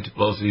 like Nancy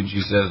Pelosi, and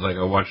she says, like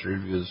I watched her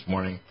interview this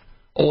morning,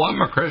 oh,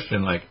 I'm a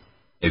Christian. Like,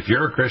 if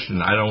you're a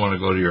Christian, I don't want to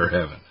go to your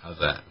heaven. How's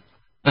that?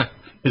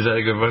 Is that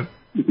a good one?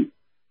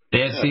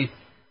 Nancy,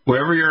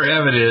 wherever your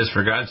heaven is,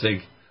 for God's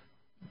sake,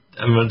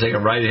 I'm going to take a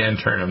right-hand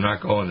turn. I'm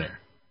not going there.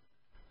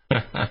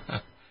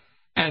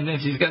 And then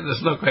she's got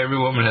this look, every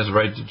woman has a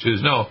right to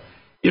choose. No,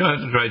 you don't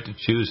have the right to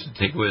choose to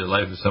take away the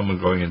life of someone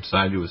growing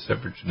inside you with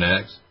separate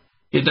genetics.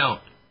 You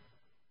don't.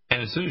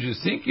 And as soon as you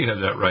think you have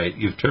that right,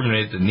 you've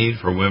terminated the need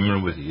for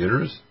women with a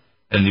uterus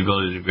and the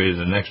ability to create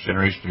the next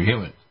generation of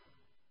humans.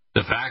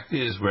 The fact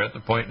is, we're at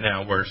the point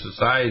now where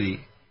society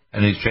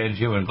and these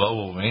transhuman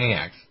global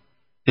maniacs,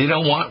 they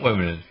don't want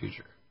women in the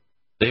future.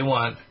 They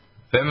want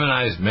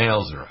feminized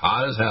males that are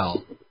hot as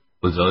hell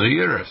with a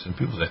uterus. And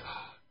people say,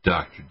 oh,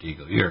 Dr.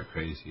 Deagle, you're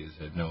crazy. I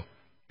said, no,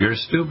 you're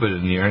stupid,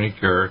 and the only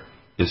cure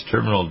is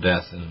terminal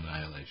death and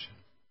annihilation.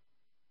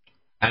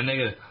 And they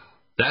go,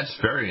 that's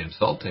very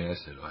insulting. I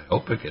said, well, I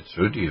hope it gets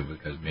through to you,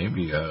 because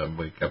maybe I'll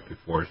wake up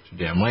before it's too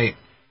damn late.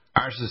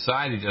 Our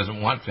society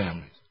doesn't want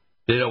families.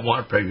 They don't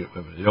want pregnant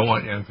women. They don't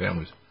want young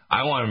families.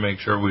 I want to make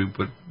sure we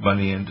put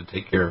money in to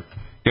take care of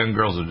young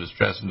girls in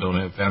distress and don't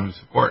have family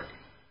support,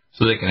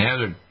 so they can have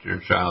their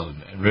child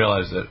and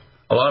realize that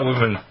a lot of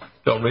women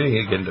don't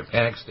really get into a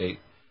panic state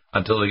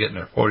until they get in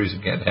their 40s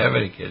and can't have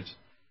any kids.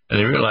 And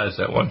they realize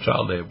that one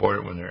child they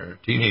aborted when they're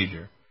a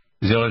teenager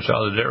is the only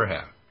child they ever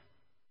have.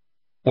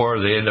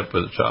 Or they end up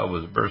with a child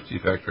with a birth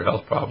defect or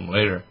health problem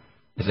later.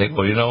 They think,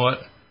 well, you know what?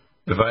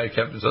 If I had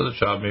kept this other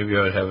child, maybe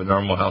I would have a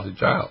normal, healthy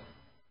child.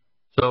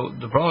 So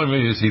the problem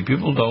is, you see,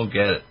 people don't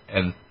get it.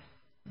 And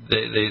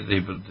they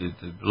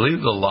believe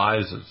the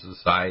lies of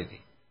society.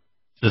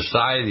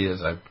 Society,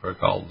 as I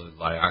call the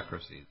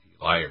liocracy,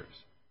 the liars.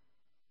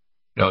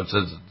 You know, it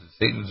says that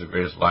Satan's the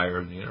greatest liar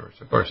in the universe.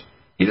 Of course,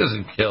 he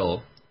doesn't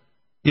kill.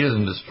 He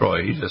doesn't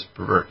destroy. He just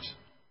perverts.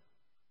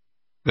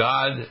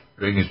 God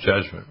brings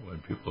judgment when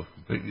people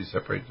completely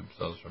separate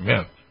themselves from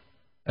him.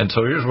 And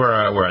so here's where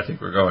I think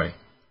we're going.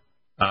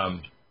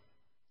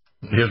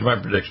 Here's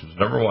my predictions.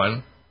 Number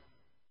one,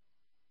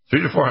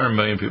 300 to 400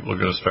 million people are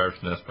going to starve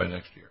to death by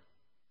next year.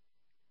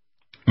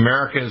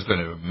 America is going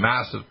to have a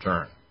massive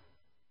turn.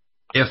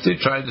 If they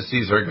tried to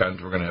seize our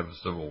guns, we're going to have a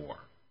civil war.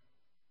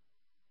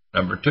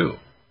 Number two,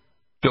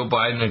 Joe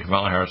Biden and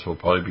Kamala Harris will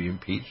probably be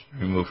impeached,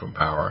 removed from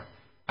power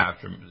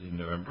after the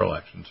November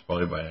elections,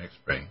 probably by next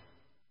spring.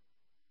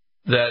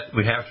 That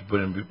we have to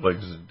put in people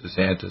like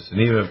DeSantis, and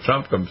even if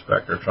Trump comes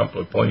back, or Trump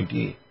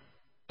appointee,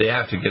 they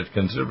have to get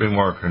considerably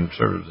more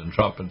conservative than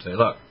Trump and say,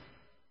 look,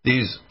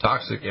 these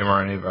toxic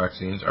mRNA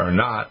vaccines are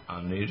not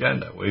on the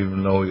agenda,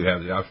 even though you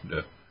have the option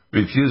to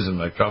refuse them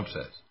like Trump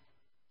says.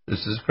 This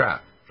is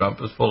crap. Trump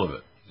is full of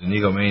it. He's an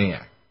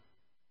egomaniac.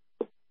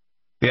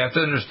 You have to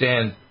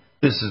understand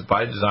this is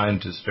by design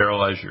to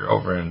sterilize your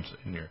ovaries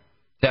and your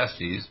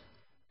testes,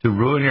 to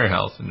ruin your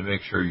health and to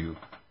make sure you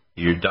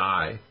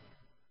die.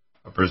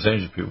 A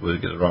percentage of people will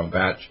get the wrong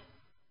batch,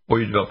 or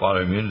you develop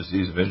autoimmune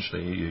disease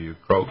eventually. You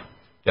croak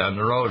down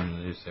the road,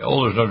 and they say,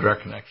 oh, there's no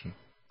direct connection.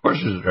 Of course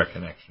there's a direct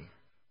connection.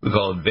 We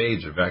call it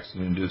VAIDS, or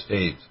vaccine-induced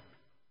AIDS.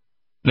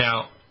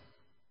 Now,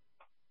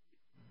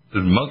 the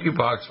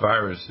monkeypox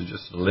virus is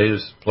just the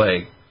latest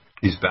plague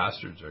these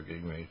bastards are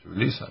getting ready to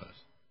release on us.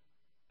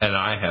 And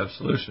I have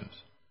solutions.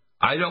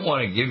 I don't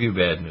want to give you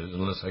bad news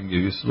unless I can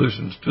give you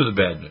solutions to the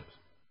bad news,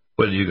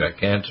 whether you got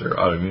cancer,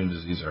 autoimmune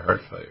disease, or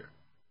heart failure.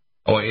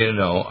 I want you to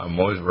know I'm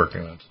always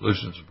working on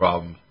solutions to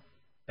problems,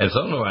 and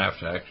some of them I have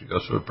to actually go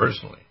through it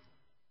personally.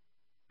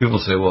 People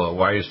say, well,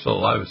 why are you still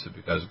alive? I said,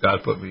 because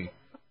God put me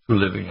through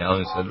living hell,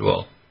 and he said,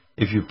 well,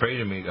 if you pray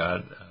to me,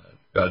 God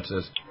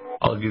says,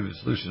 I'll give you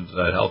solutions to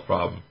that health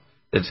problem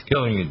that's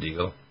killing you,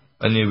 Deagle,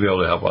 and you'll be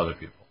able to help other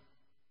people.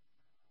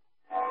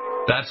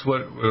 That's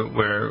where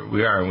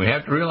we are, and we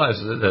have to realize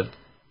that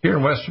here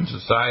in Western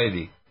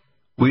society,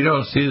 we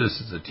don't see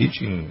this as a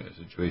teaching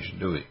situation,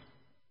 do we?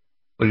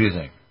 What do you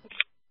think?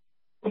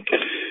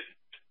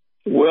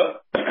 Well,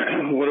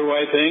 what do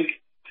I think?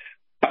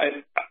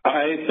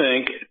 I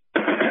think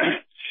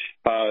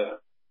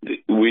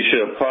we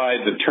should apply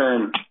the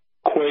term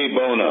cui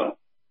bono,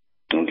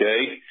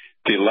 okay?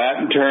 The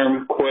Latin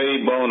term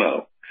cui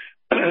bono.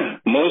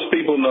 Most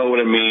people know what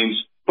it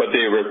means, but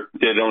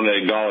they don't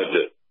acknowledge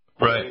it.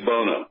 Right. Cui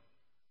bono,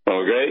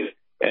 okay?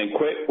 And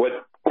what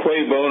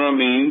cui bono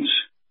means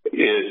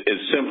is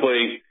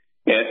simply,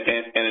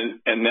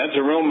 and that's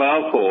a real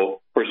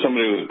mouthful for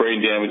somebody with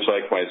brain damage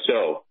like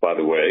myself, by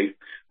the way.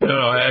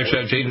 No, actually,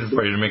 I changed it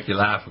for you to make you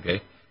laugh,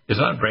 okay? It's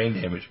not brain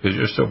damage, because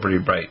you're still pretty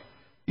bright.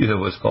 You have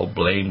what's called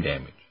blame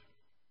damage.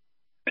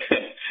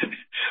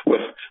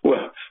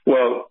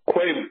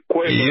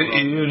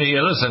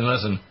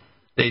 Listen.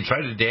 They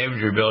try to damage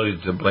your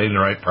ability to blame the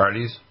right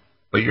parties,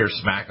 but you're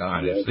smack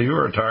on. Yes. If you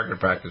were a target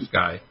practice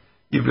guy,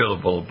 you'd be able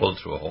to pull a bullet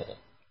through a hole.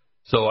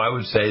 So I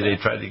would say they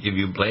tried to give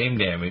you blame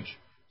damage,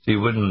 so you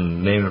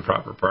wouldn't name the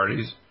proper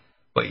parties,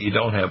 but you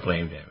don't have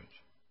blame damage.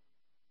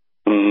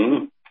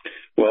 Mm-hmm.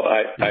 Well,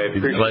 I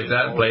appreciate like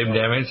that, blame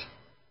damage.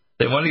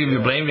 They want to give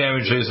you blame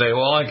damage, so you say,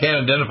 well, I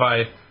can't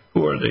identify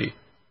who are the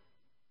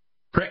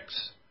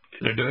pricks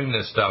that are doing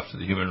this stuff to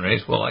the human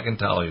race. Well, I can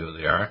tell you who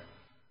they are.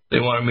 They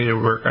wanted me to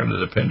work under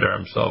the Pindar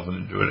himself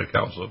and to do it at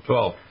Council of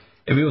 12.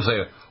 And people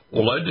say,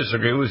 well, I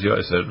disagree with you.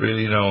 I said,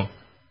 really,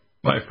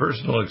 my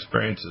personal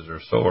experiences are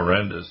so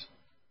horrendous,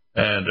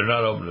 and they're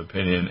not open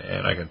opinion,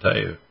 and I can tell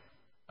you,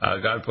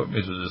 God put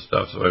me through this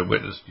stuff, so I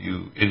witnessed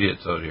you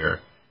idiots out here,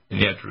 and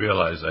you have to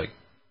realize,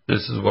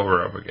 this is what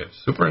we're up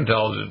against. Super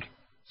intelligent,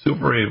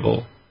 super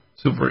evil,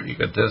 super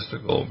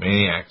egotistical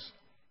maniacs,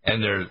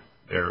 and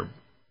they're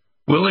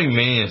willing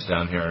maniacs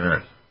down here on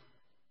Earth.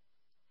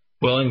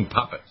 Willing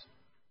puppets.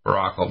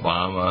 Barack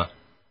Obama,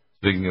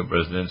 speaking of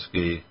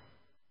Brzezinski,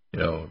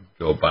 Joe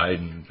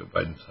Biden's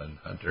son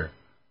Hunter.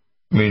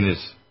 I mean,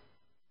 it's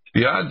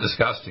beyond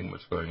disgusting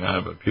what's going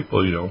on, but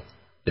people,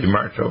 they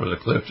march over the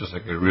cliff just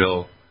like a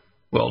real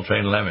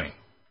well-trained lemming.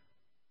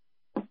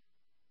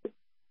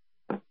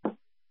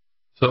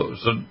 So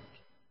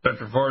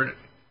Dr. Ford,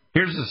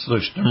 here's the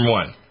solution. Number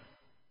one,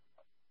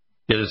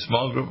 get a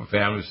small group of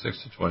families,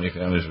 6 to 20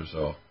 families or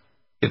so,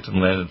 get them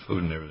land and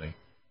food and everything,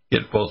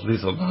 get both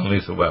lethal and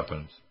non-lethal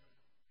weapons,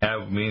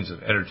 have means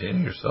of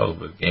entertaining yourselves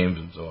with games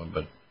and so on,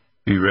 but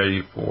be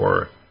ready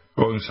for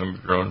growing some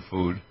of your own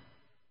food.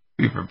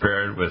 Be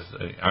prepared with,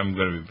 I'm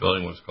going to be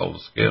building what's called a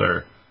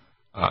scalar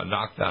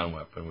knockdown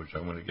weapon, which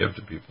I'm going to give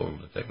to people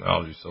with the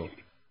technology so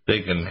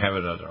they can have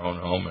it at their own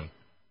home and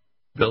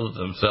build it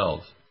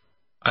themselves.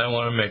 I don't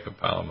want to make a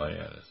pile of money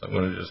on this. I'm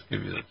going to just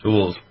give you the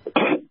tools,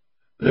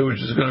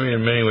 which is going to be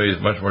in many ways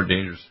much more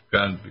dangerous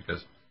gun,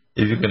 because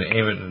if you can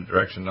aim it in a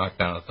direction, knock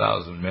down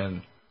 1,000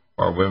 men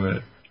or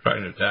women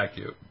trying to attack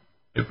you,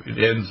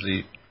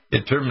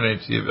 it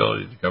terminates the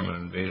ability to come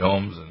and invade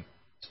homes and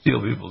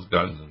steal people's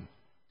guns and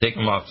take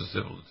them off to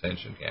civil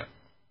detention camp.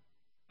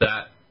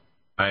 That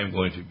I am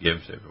going to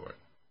give to everyone.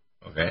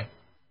 Okay?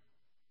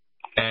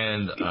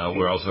 And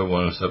we're also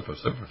going to set up a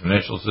separate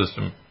financial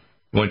system.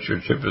 Once your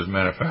chip is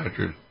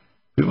manufactured,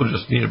 people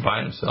just need to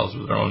buy themselves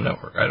with their own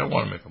network. I don't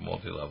want to make a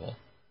multi-level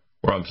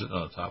where I'm sitting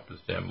on the top of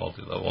this damn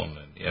multi-level and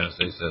then the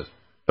NSA says,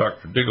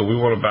 Dr. Diggle, we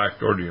want a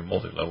backdoor to your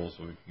multi-level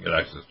so we can get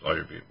access to all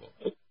your people.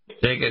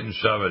 Take it and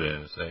shove it in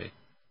and say,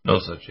 no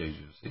such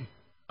agency.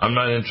 I'm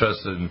not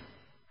interested in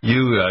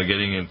you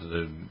getting into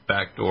the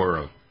back door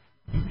of,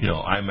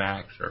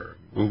 IMAX or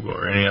Google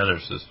or any other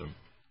system.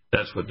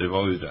 That's what they've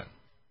always done.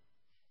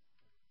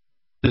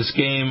 This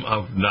game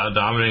of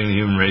dominating the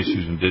human race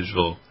using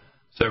digital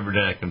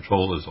cybernetic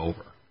control is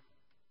over.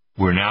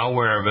 We're now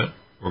aware of it.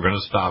 We're going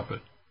to stop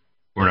it.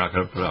 We're not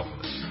going to put up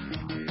with it.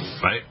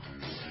 Right?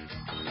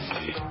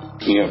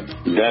 Yeah,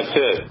 that's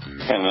it.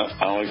 And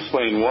I'll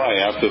explain why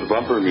after the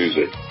bumper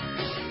music.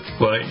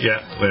 Well,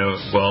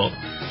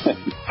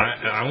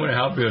 I'm going to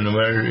help you no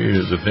matter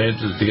the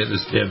finances to get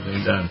this damn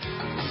thing done.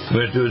 I'm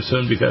going to do it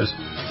soon because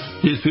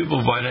these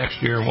people by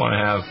next year want to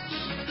have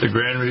the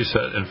grand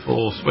reset in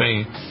full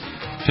swing,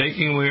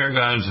 taking away our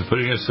guns and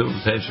putting us civil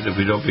detention if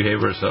we don't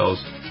behave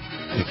ourselves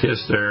and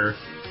kiss their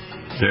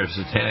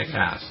satanic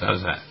ass.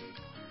 How's that?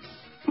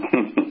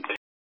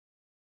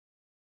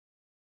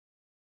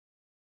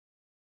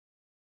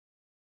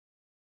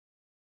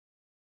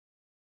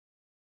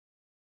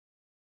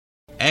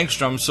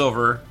 Angstrom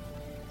silver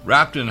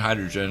wrapped in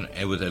hydrogen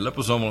and with a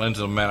liposomal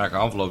enzymatic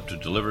envelope to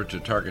deliver to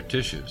target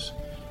tissues.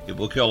 It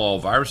will kill all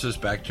viruses,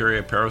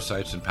 bacteria,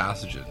 parasites, and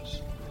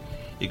pathogens.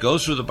 It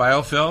goes through the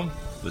biofilm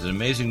with an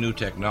amazing new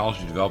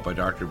technology developed by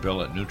Dr.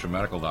 Bill at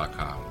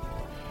NutriMedical.com.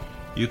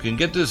 You can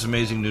get this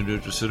amazing new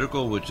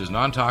nutraceutical, which is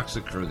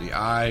non-toxic for the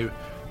eye,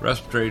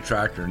 respiratory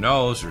tract, or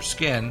nose, or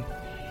skin,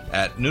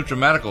 at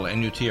NutriMedical,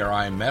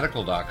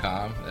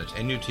 NUTRIMedical.com. That's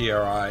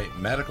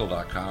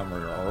NUTRIMedical.com,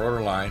 or our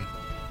order line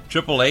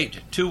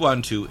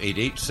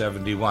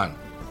 888-212-8871.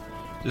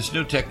 This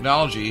new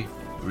technology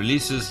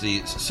releases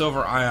the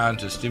silver ion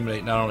to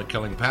stimulate not only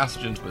killing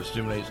pathogens, but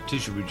stimulates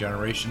tissue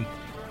regeneration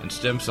and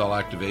stem cell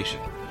activation.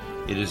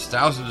 It is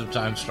thousands of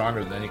times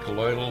stronger than any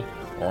colloidal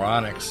or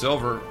onyx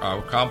silver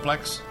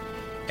complex,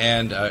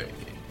 and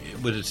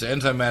with its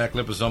enzymatic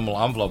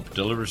liposomal envelope,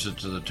 delivers it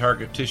to the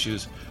target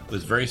tissues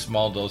with very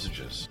small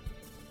dosages.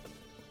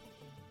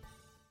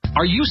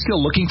 Are you still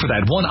looking for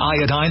that one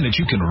iodine that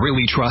you can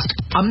really trust?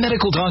 A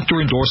medical doctor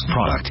endorsed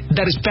product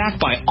that is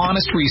backed by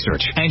honest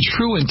research and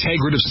true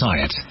integrative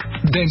science?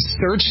 Then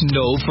search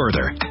no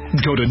further.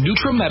 Go to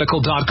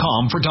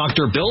NutriMedical.com for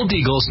Dr. Bill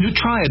Deagle's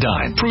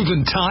Nutriodine,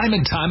 proven time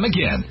and time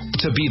again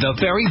to be the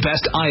very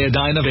best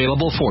iodine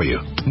available for you.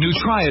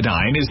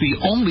 Nutriodine is the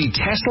only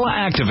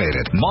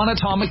Tesla-activated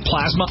monatomic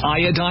plasma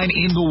iodine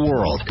in the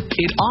world.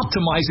 It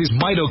optimizes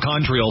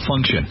mitochondrial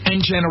function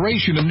and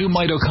generation of new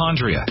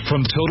mitochondria,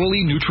 from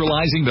totally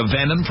neutralizing the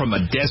venom from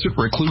a desert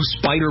recluse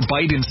spider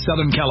bite in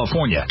Southern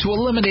California to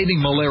eliminating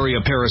malaria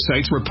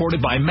parasites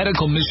reported by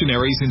medical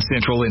missionaries in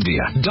Central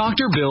India.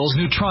 Dr. Bill's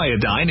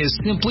Nutriodine is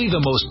simply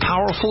the most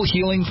powerful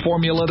healing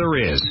formula there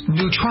is.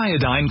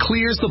 Nutriodine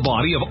clears the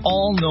body of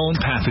all known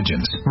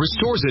pathogens,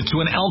 restores it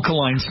to an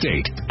alkaline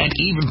state, and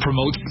even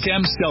promotes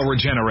stem cell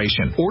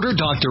regeneration. Order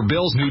Dr.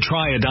 Bill's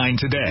Nutriodine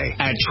today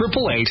at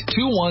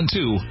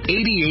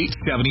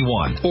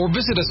 888-212-8871 or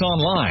visit us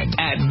online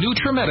at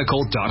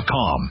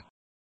NutriMedical.com.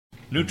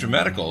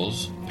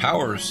 NutriMedical's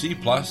Power C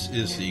Plus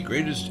is the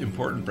greatest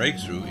important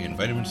breakthrough in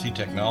vitamin C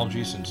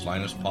technology since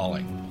Linus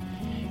Pauling.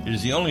 It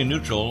is the only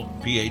neutral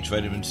pH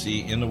vitamin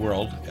C in the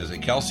world as a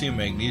calcium,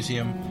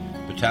 magnesium,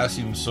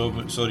 potassium,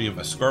 sodium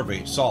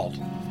ascorbate salt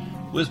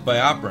with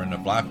BioPerine, a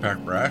black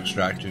pepper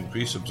extract, to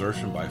increase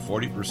absorption by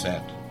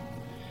 40%.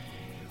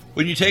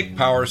 When you take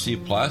Power C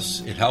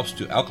Plus, it helps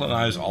to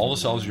alkalinize all the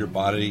cells of your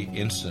body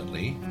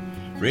instantly,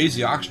 raise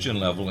the oxygen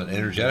level and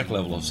energetic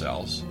level of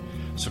cells,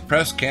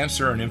 suppress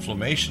cancer and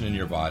inflammation in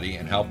your body,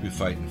 and help you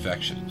fight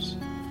infections.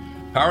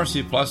 Power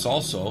C Plus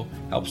also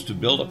helps to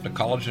build up the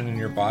collagen in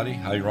your body,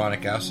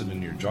 hyaluronic acid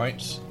in your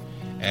joints,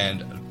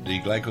 and the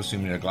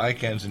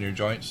glycosaminoglycans in your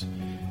joints,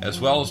 as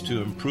well as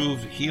to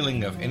improve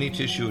healing of any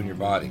tissue in your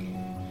body.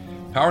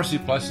 Power C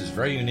Plus is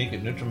very unique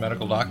at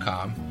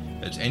NutriMedical.com.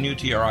 It's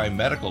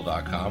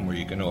NUTRIMEDICAL.com where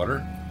you can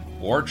order,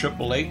 or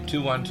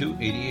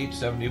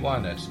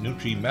 888-212-8871. That's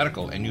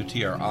NutriMedical,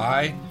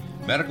 NUTRI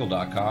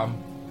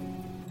medical.com.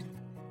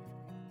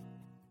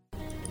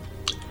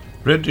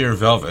 Red Deer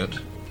Velvet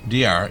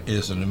DR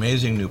is an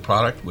amazing new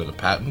product with a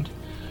patent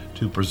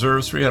to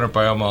preserve 300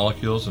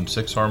 biomolecules and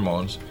 6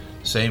 hormones,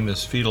 same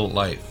as fetal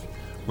life,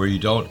 where you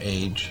don't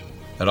age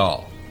at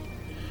all.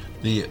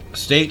 The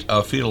state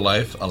of fetal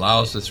life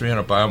allows the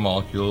 300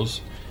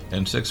 biomolecules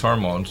and 6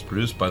 hormones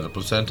produced by the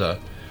placenta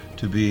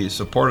to be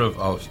supportive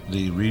of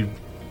the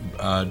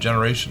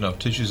regeneration of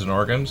tissues and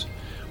organs,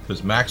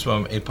 with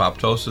maximum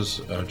apoptosis,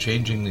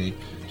 changing the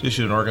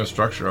tissue and organ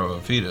structure of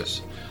a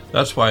fetus.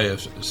 That's why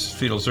if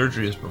fetal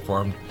surgery is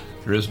performed,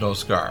 there is no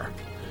scar.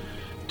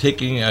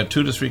 Taking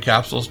 2 to 3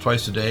 capsules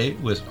twice a day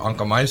with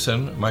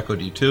oncomycin,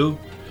 myco-D2,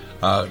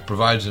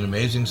 provides an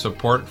amazing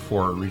support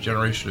for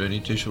regeneration of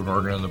any tissue and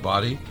organ in the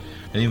body,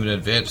 and even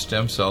advanced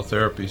stem cell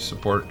therapy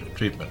support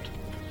treatment.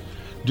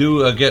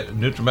 Do get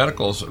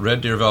NutriMedical's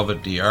Red Deer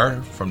Velvet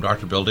DR from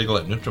Dr. Bill Deagle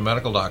at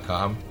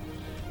NutriMedical.com,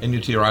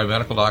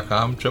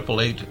 NUTRIMedical.com,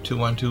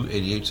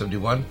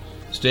 888-212-8871.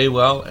 Stay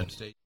well and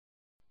stay.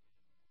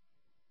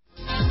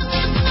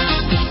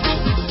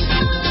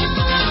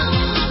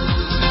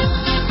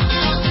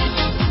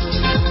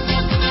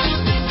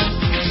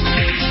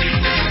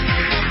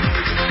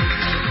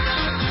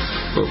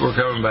 We're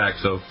coming back,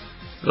 so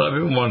a lot of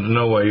people wanted to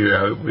know what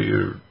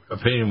your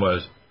opinion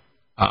was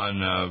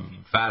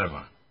on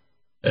Fatima.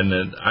 And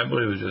then I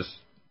believe it was just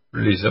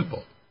really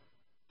simple.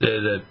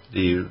 That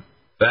the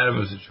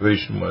Fatima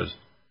situation was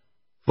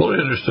fully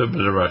understood by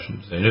the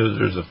Russians. They knew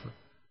there's a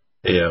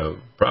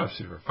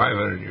prophecy for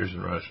 500 years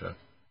in Russia.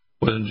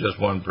 It wasn't just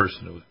one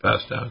person. It was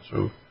passed down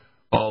through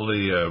all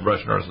the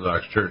Russian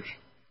Orthodox Church.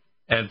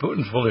 And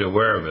Putin's fully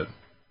aware of it,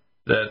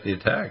 that the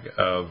attack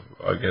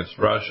against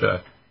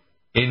Russia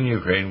in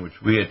Ukraine,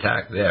 which we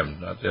attacked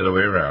them, not the other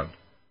way around,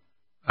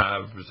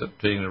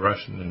 precipitating the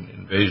Russian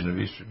invasion of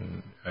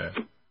eastern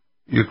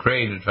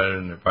Ukraine to try to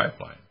in their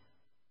pipeline.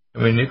 I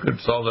mean, you could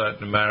solve that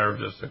in a matter of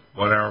just a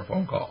 1-hour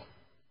phone call.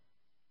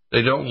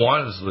 They don't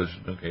want a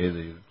solution, okay,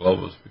 the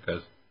globalists,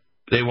 because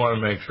they want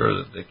to make sure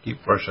that they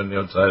keep Russia on the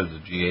outside of the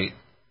G8.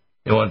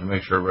 They want to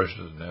make sure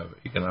Russia doesn't have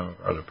economic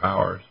or other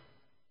powers.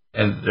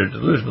 And they're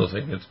delusional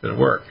thinking it's going to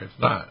work. It's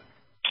not.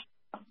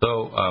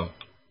 So,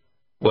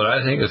 what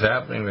I think is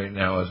happening right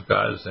now is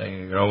God is saying,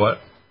 you know what,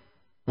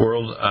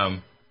 world,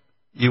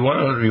 you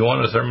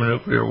want a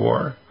thermonuclear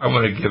war? I'm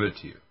going to give it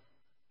to you.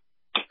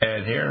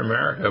 And here in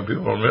America,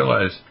 people don't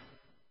realize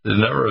the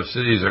number of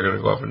cities are going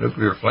to go up in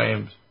nuclear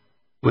flames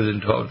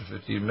within 12 to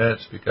 15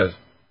 minutes because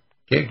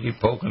you can't keep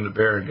poking the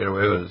bear and get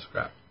away with this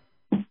crap.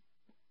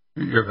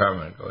 Your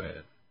comment, go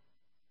ahead.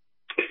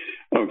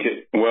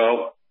 Okay,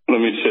 well, let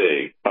me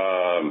see.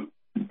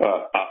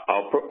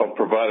 I'll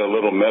provide a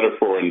little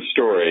metaphor and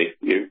story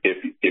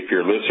if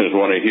your listeners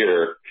want to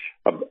hear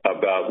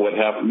about what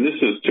happened.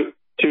 This is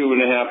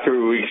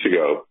 3 weeks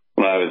ago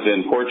when I was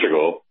in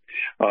Portugal.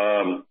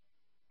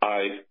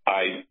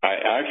 I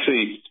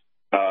actually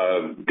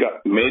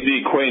made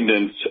the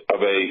acquaintance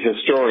of a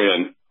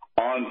historian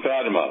on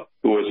Fatima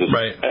who was an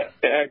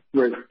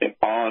expert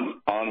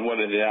on what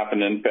had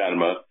happened in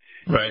Fatima.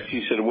 Right.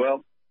 She said,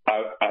 well,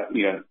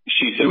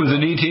 she said, it was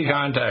an ET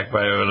contact,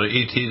 by the way, an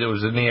ET that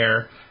was in the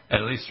air,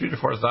 and at least 3,000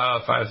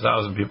 to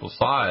 5,000 people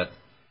saw it,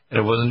 and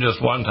it wasn't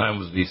just one time; it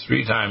was these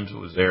 3 times it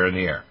was there in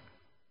the air.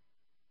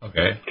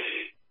 Okay.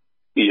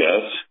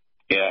 Yes.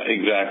 Yeah.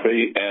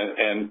 Exactly.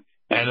 And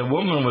the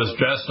woman was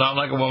dressed not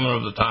like a woman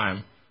of the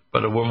time,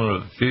 but a woman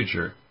of the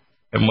future.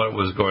 And what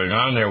was going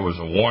on there was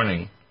a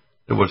warning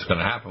that what's going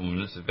to happen when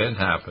this event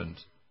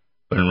happens,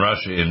 when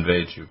Russia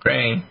invades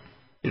Ukraine,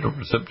 it'll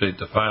precipitate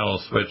the final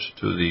switch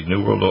to the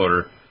New World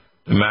Order,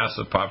 to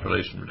massive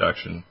population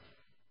reduction,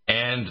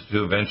 and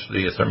to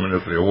eventually a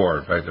thermonuclear war.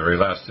 In fact, the very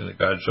last thing that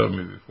God showed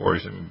me before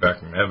He sent me back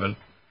from heaven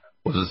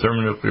was a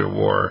thermonuclear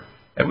war.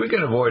 And we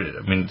can avoid it.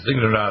 I mean,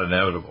 things are not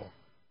inevitable,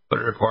 but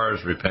it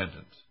requires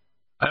repentance.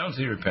 I don't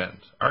see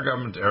repentance. Our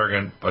government's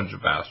arrogant bunch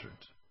of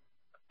bastards,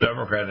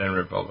 Democrat and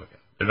Republican.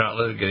 They're not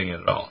litigating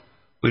it at all.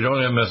 We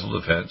don't have missile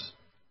defense.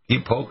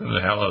 Keep poking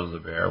the hell out of the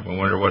bear. We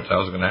wonder what the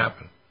hell's going to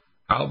happen.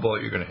 How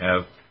about you're going to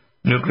have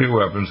nuclear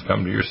weapons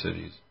come to your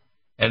cities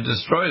and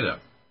destroy them?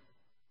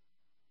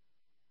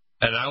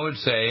 And I would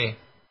say,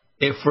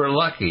 if we're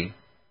lucky,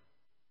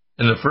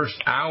 in the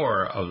first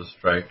hour of the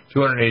strike,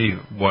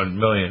 281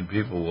 million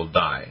people will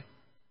die.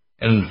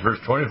 And in the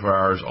first 24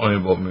 hours, only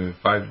about maybe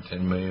 5 to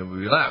 10 million will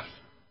be left.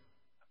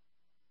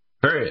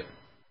 Period.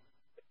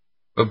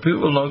 But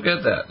people don't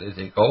get that. They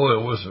think, oh,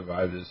 it will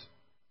survive this.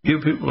 You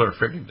people are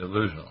freaking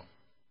delusional.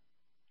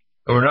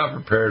 And we're not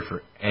prepared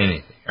for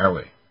anything, are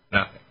we?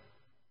 Nothing.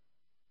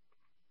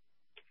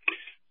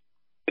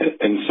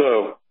 And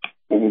so,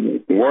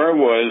 where I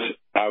was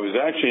I was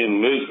actually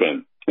in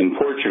Lisbon, in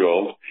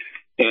Portugal,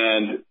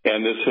 and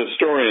this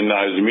historian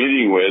I was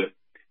meeting with,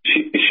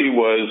 she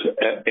was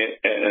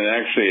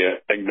actually an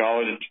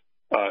acknowledged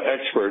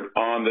expert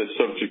on the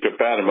subject of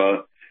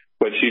Fatima,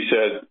 but she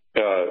said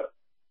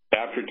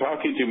after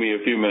talking to me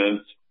a few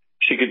minutes,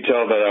 she could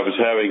tell that I was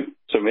having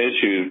some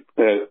issues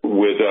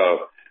with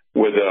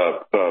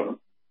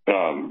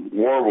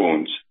war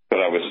wounds that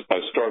I was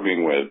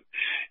struggling with,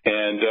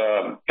 and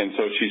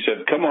so she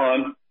said, "Come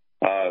on,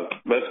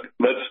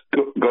 let's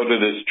go to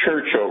this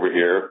church over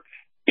here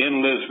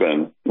in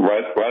Lisbon,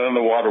 right on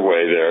the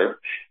waterway there,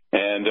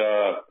 and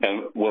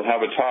we'll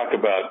have a talk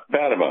about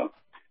Fatima."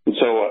 And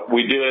so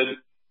we did,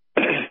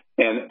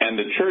 and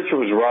the church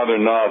was rather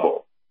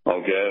novel.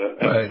 Okay,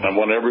 right. I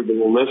want everybody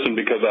to listen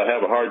because I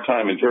have a hard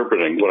time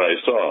interpreting what I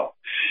saw.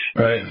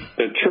 Right.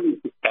 The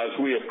church, as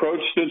we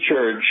approached the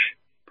church,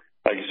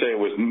 like I say, it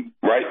was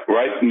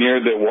right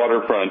near the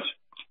waterfront,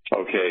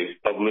 okay,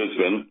 of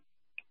Lisbon,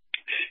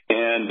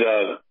 and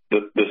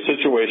the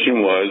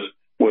situation was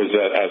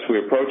that as we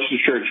approached the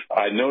church,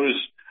 I noticed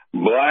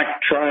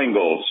black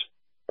triangles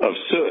of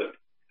soot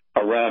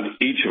around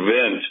each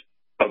vent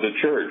of the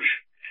church.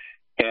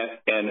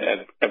 And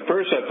at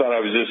first I thought I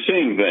was just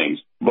seeing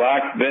things,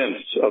 black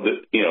vents of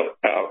the,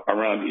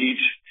 around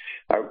each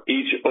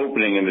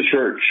opening in the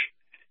church.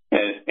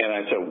 And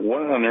I said,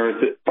 what on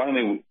earth is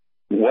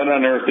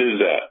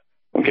that?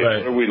 Okay, right.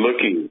 What are we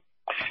looking at?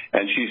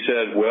 And she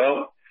said,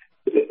 well,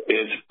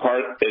 it's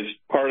part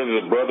of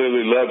the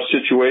brotherly love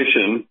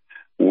situation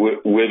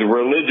with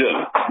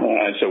religion. And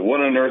I said,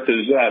 what on earth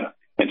is that?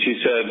 And she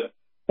said,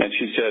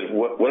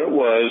 what it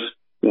was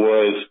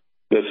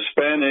the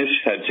Spanish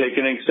had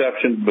taken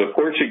exception to the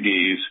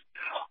Portuguese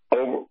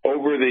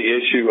over the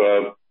issue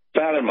of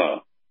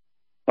Fatima,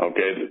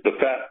 okay,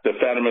 the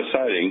Fatima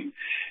sighting,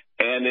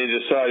 and they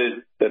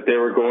decided that they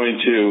were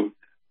going to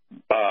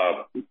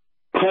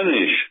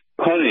punish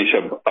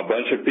a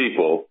bunch of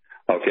people.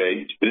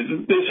 Okay,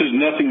 this is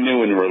nothing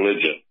new in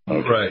religion.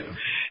 Okay? Right.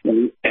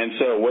 And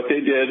so what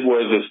they did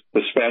was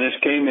the Spanish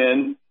came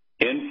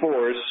in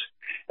force,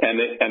 and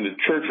the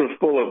church was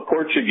full of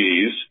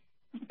Portuguese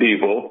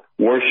people,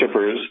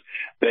 worshipers.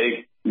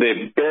 They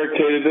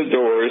barricaded the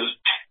doors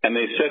and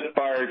they set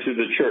fire to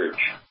the church.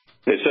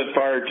 They set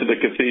fire to the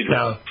cathedral.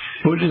 Now,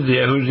 who did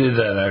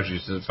that actually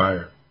set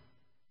fire?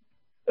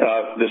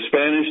 The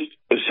Spanish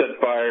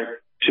set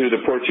fire to the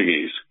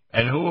Portuguese.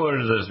 And who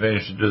ordered the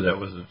Spanish to do that?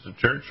 Was it the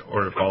church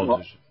or the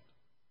politician?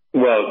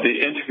 Well, the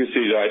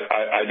intricacies,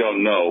 I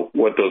don't know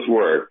what those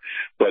were,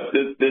 but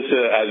this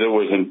as it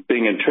was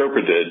being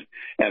interpreted,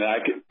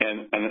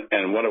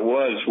 and what it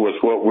was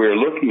what we were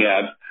looking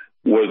at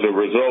was a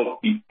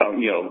result,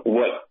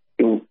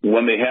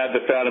 when they had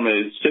the Fatima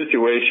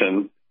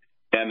situation,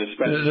 and the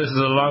Spanish. This is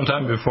a long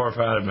time before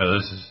Fatima.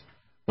 This is,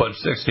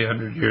 60,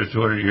 100 years,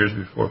 200 years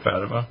before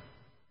Fatima?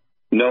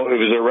 No, it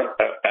was,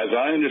 as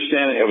I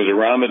understand it was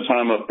around the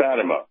time of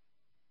Fatima,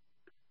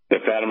 the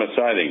Fatima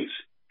sightings.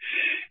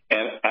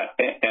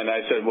 And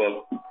I said,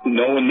 well,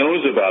 no one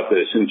knows about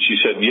this. And she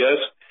said, yes,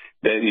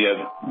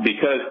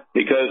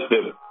 because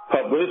the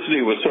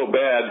publicity was so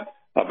bad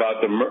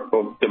about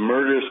the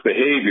murderous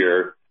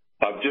behavior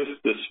of just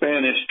the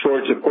Spanish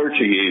towards the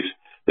Portuguese,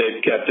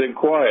 they've kept it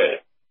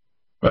quiet.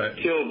 Right.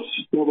 Killed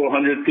several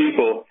hundred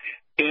people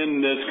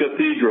in this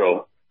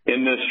cathedral,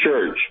 in this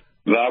church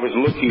that I was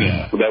looking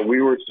at, that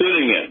we were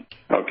sitting in.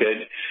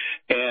 Okay.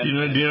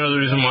 And do you know the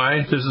reason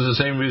why? This is the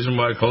same reason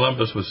why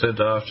Columbus was sent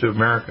off to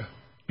America.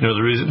 You know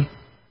the reason?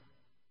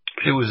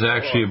 It was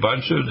actually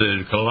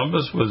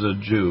Columbus was a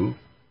Jew,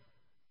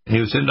 and he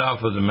was sent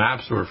off with the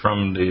maps that were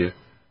from the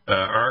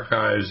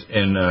archives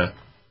in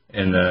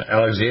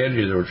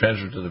Alexandria that were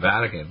transferred to the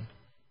Vatican.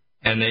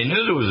 And they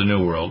knew there was a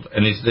New World,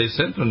 and they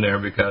sent them there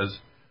because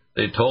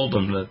they told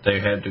them that they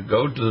had to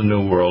go to the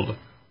New World,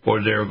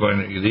 or they were going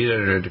to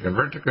either to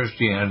convert to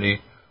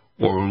Christianity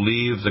or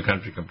leave the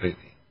country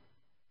completely.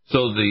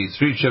 So the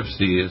three ships,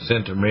 the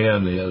Santa Maria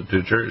and the other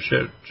two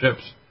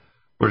ships,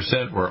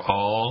 were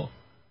all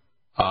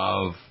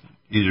of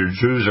either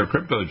Jews or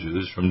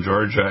crypto-Jews from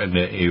Georgia and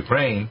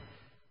Ukraine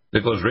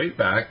that goes right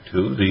back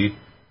to the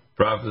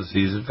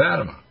prophecies of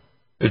Fatima.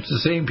 It's the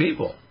same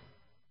people.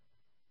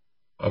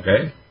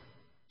 Okay?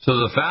 So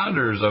the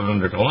founders of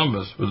under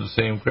Columbus were the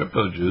same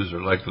crypto-Jews,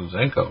 or like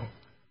Lysenko.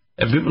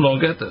 And people don't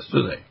get this,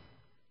 do they?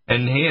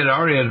 And he had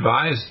already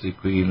advised the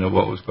Queen of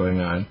what was going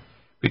on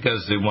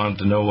because they wanted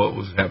to know what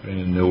was happening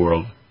in the New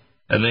World.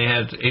 And they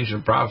had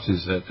ancient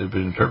prophecies that had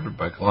been interpreted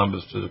by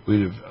Columbus to the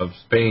Queen of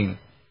Spain.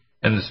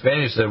 And the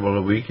Spanish said,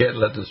 well, we can't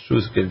let this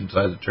truth get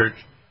inside the church.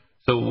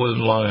 So it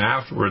wasn't long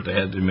afterward they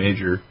had the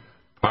major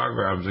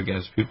pogroms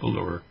against people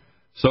that were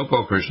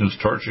so-called Christians,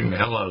 torturing the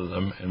hell out of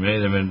them, and many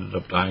of them ended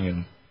up dying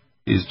in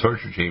these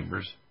torture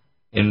chambers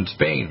in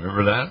Spain.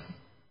 Remember that?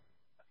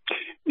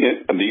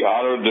 The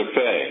auto de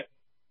fe.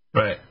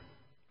 Right.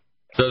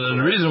 So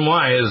the reason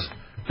why is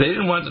they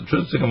didn't want the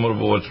truth to come out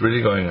about what's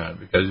really going on,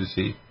 because, you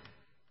see,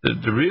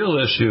 the real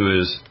issue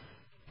is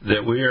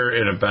that we are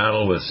in a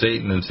battle with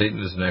Satan, and Satan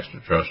is an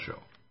extraterrestrial.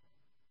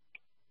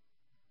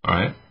 All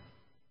right?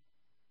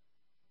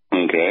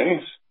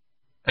 Okay.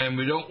 And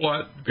we don't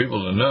want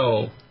people to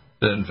know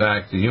that, in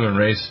fact, the human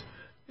race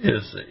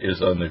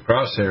is on the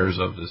crosshairs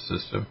of this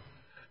system.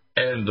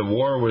 And the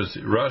war with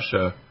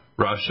Russia.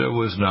 Russia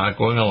was not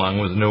going along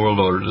with the New World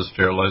Order to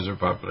sterilize their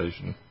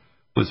population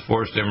with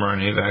forced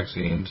mRNA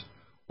vaccines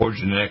or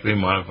genetically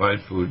modified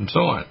food and so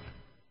on.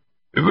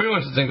 Everybody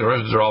wants to think the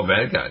Russians are all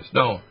bad guys.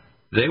 No,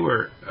 they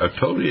were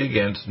totally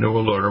against New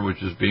World Order,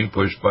 which is being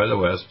pushed by the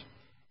West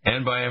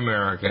and by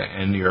America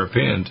and the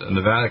Europeans and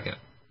the Vatican.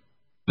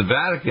 The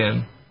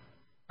Vatican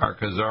are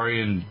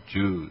Khazarian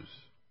Jews.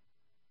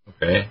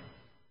 Okay?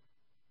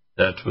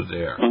 That's what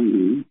they are.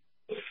 Mm-hmm.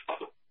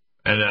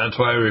 And that's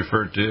why I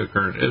refer to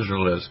current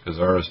Israel as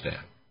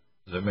Khazaristan.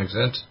 Does that make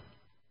sense?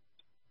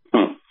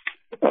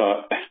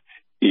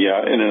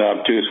 Yeah, in an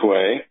obtuse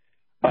way.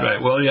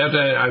 Right. Well,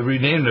 I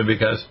renamed it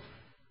because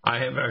I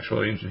have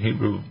actual ancient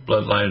Hebrew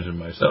bloodlines in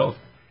myself,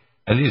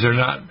 and these are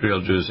not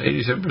real Jews.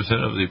 87%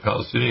 of the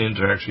Palestinians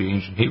are actually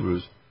ancient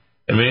Hebrews,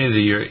 and many of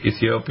the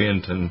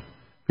Ethiopians and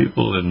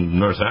people in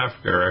North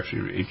Africa are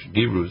actually ancient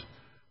Hebrews,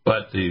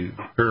 but the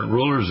current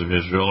rulers of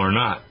Israel are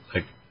not,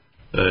 like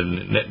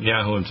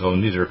Netanyahu and so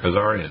on. These are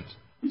Khazarians.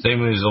 Same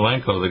with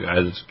Zelenko, the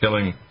guy that's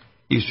killing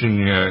Eastern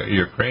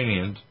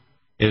Ukrainians,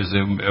 is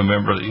a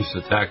member that used to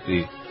attack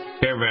the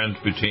caravans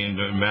between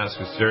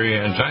Damascus,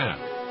 Syria, and China.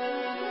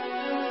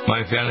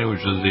 My family,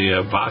 which was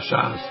the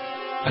Bashas,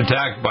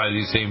 attacked by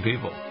these same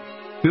people.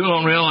 People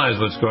don't realize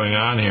what's going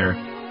on here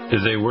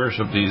is they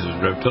worship these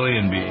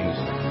reptilian beings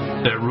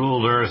that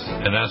ruled Earth,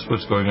 and that's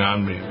what's going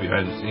on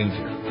behind the scenes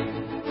here.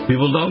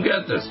 People don't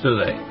get this, do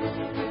they?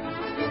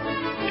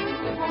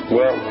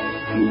 Well,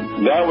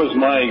 that was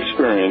my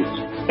experience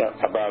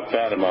about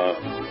Fatima.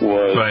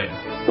 Was right.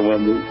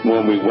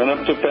 When we went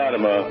up to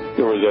Fatima,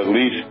 there was at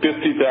least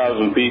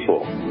 50,000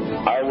 people.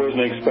 I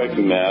wasn't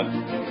expecting that.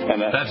 And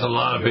that's a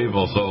lot of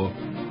people, so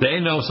they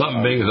know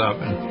something big is up.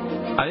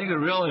 And I think the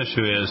real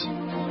issue is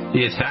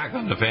the attack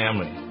on the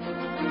family.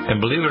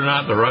 And believe it or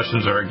not, the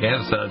Russians are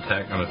against that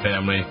attack on the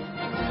family.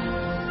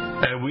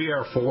 And we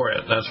are for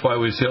it. That's why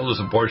we see all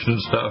this abortion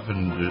stuff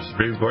and the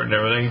Supreme Court and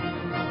everything.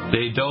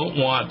 They don't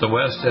want, the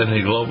West and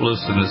the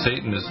globalists and the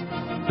Satanists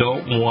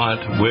don't want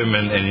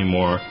women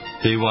anymore.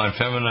 They want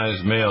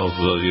feminized males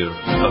with you.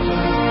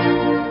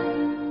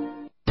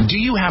 Do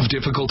you have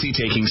difficulty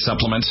taking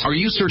supplements? Are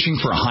you searching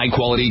for a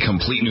high-quality,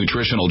 complete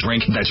nutritional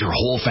drink that your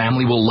whole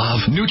family will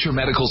love?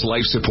 NutriMedical's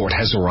Life Support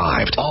has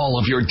arrived. All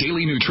of your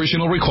daily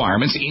nutritional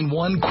requirements in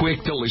one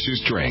quick,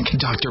 delicious drink.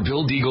 Dr.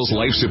 Bill Deagle's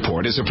Life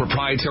Support is a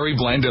proprietary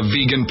blend of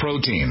vegan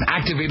protein,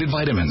 activated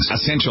vitamins,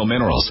 essential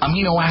minerals,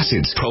 amino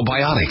acids,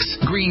 probiotics,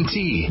 green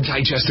tea,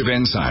 digestive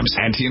enzymes,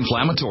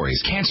 anti-inflammatories,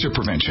 cancer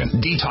prevention,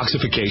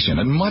 detoxification,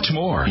 and much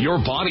more.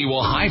 Your body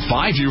will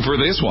high-five you for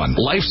this one.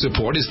 Life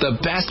Support is the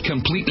best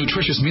complete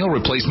nutritious meal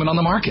replacement on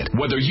the market.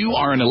 Whether you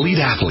are an elite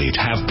athlete,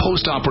 have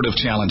post-operative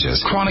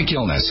challenges, chronic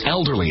illness,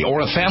 elderly,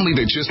 or a family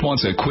that just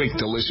wants a quick,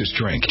 delicious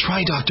drink,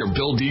 try Dr.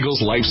 Bill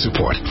Deagle's Life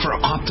Support for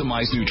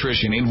optimized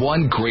nutrition in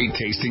one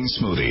great-tasting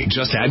smoothie.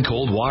 Just add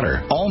cold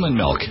water, almond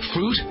milk,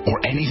 fruit, or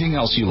anything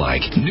else you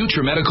like.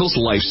 NutriMedical's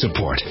Life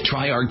Support.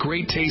 Try our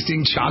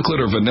great-tasting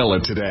chocolate or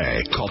vanilla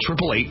today. Call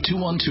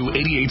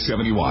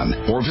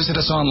 888-212-8871 or visit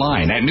us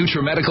online at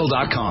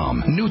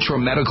NutriMedical.com.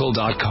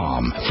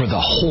 NutriMedical.com for the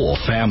whole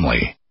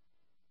family.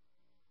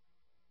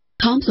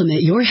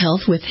 Complement your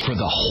health with for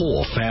the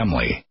whole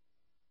family.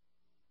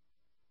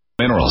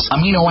 Minerals,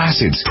 amino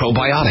acids,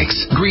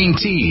 probiotics, green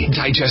tea,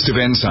 digestive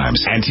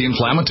enzymes,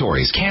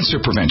 anti-inflammatories, cancer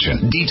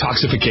prevention,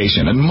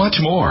 detoxification, and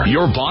much more.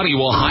 Your body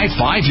will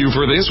high-five you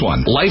for this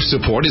one. Life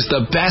Support is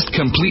the best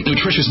complete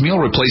nutritious meal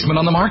replacement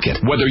on the market.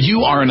 Whether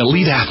you are an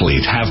elite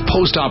athlete, have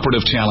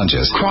post-operative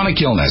challenges, chronic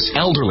illness,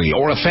 elderly,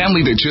 or a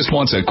family that just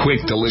wants a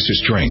quick,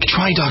 delicious drink,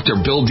 try Dr.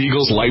 Bill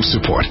Deagle's Life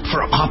Support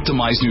for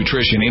optimized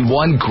nutrition in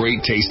one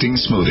great-tasting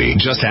smoothie.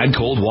 Just add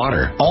cold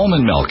water,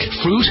 almond milk,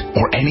 fruit,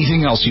 or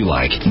anything else you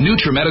like.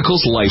 NutriMedical's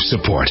Life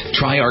Support.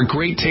 Try our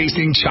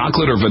great-tasting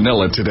chocolate or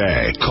vanilla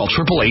today. Call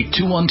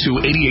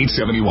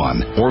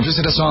 888-212-8871 or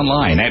visit us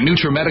online at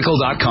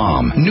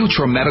NutriMedical.com.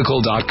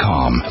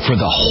 NutriMedical.com for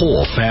the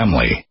whole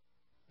family.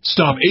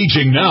 Stop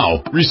aging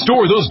now.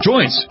 Restore those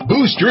joints.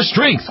 Boost your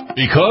strength.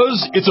 Because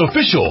it's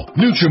official.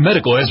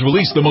 NutriMedical has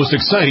released the most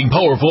exciting,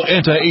 powerful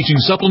anti-aging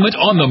supplement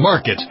on the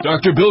market.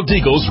 Dr. Bill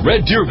Deagle's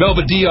Red Deer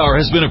Velvet DR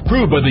has been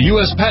approved by the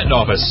U.S. Patent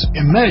Office.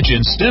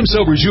 Imagine stem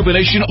cell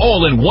rejuvenation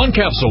all in one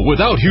capsule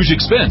without huge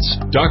expense.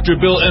 Dr.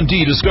 Bill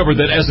MD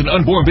discovered that as an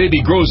unborn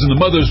baby grows in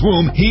the mother's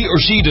womb, he or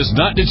she does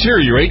not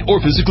deteriorate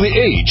or physically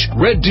age.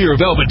 Red Deer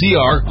Velvet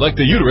DR, like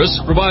the uterus,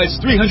 provides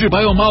 300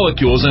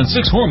 biomolecules and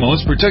 6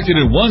 hormones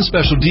protected in one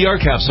special DR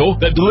capsule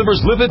that delivers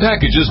lipid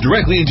packages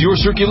directly into your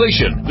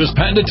circulation. This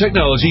patented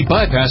technology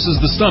bypasses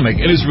the stomach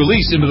and is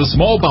released into the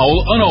small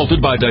bowel unaltered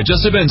by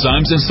digestive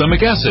enzymes and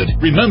stomach acid.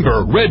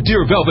 Remember Red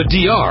Deer Velvet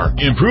DR.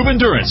 Improve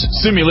endurance,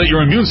 stimulate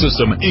your immune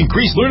system,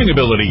 increase learning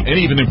ability, and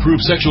even improve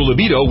sexual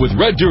libido with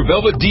Red Deer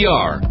Velvet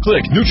DR.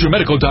 Click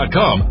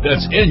NutriMedical.com.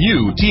 That's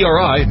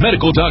NUTRI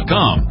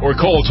Medical.com. Or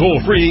call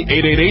toll-free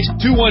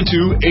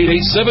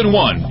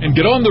 888-212-8871 and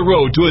get on the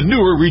road to a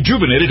newer,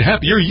 rejuvenated,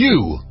 happier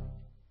you.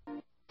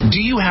 Do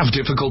you have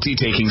difficulty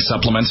taking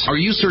supplements? Are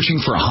you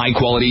searching for a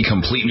high-quality,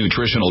 complete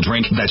nutritional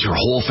drink that your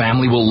whole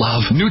family will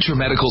love?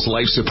 NutriMedical's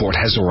Life Support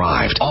has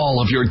arrived.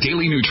 All of your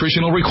daily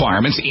nutritional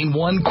requirements in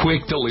one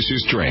quick,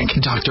 delicious drink.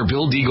 Dr.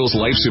 Bill Deagle's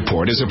Life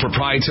Support is a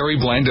proprietary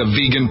blend of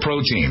vegan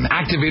protein,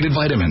 activated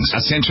vitamins,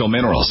 essential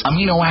minerals,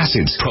 amino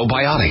acids,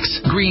 probiotics,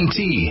 green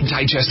tea,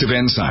 digestive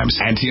enzymes,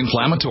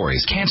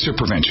 anti-inflammatories, cancer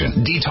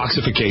prevention,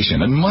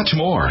 detoxification, and much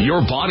more.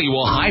 Your body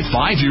will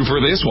high-five you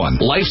for this one.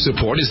 Life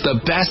Support is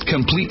the best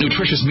complete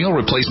nutritious meal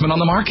replacement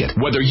on the market.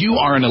 Whether you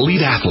are an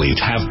elite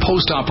athlete, have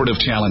post-operative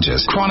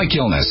challenges, chronic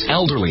illness,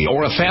 elderly,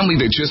 or a family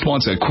that just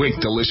wants a quick,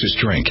 delicious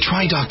drink,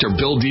 try Dr.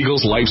 Bill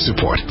Deagle's Life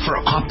Support for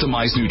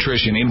optimized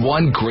nutrition in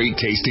one great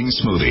tasting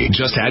smoothie.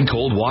 Just add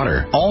cold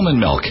water,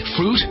 almond milk,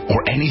 fruit,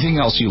 or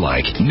anything else you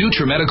like.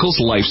 NutriMedical's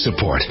Life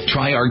Support.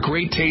 Try our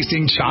great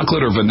tasting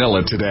chocolate or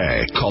vanilla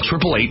today. Call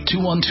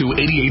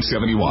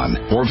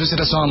 888-212-8871 or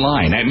visit us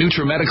online at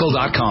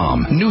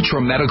NutriMedical.com.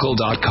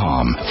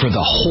 NutriMedical.com for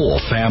the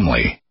whole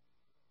family.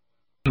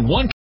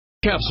 One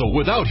capsule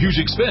without huge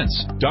expense.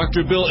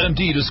 Dr. Bill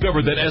MD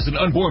discovered that as an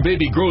unborn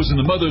baby grows in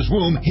the mother's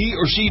womb, he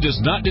or she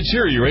does not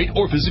deteriorate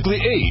or physically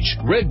age.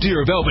 Red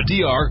Deer Velvet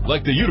DR,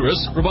 like the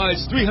uterus,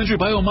 provides 300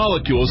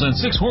 biomolecules and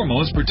 6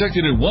 hormones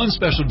protected in one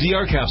special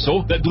DR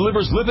capsule that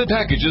delivers lipid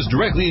packages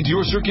directly into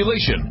your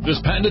circulation.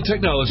 This patented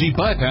technology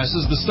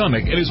bypasses the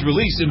stomach and is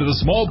released into the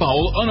small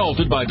bowel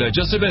unaltered by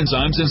digestive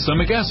enzymes and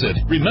stomach acid.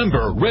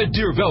 Remember Red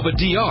Deer Velvet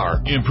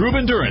DR. Improve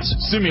endurance,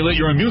 stimulate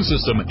your immune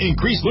system,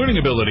 increase learning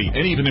ability,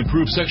 and even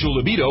improve sexual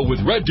libido with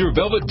Red Deer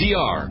Velvet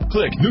DR.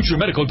 Click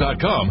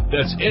NutriMedical.com.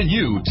 That's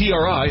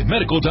NUTRI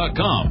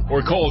Medical.com.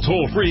 Or call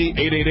toll-free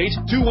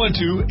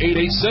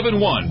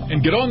 888-212-8871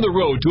 and get on the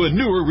road to a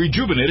newer,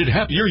 rejuvenated,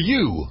 happier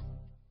you.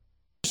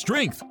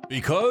 Strength,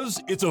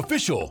 because it's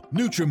official.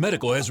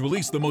 NutriMedical has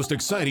released the most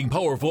exciting,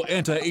 powerful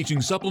anti-aging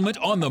supplement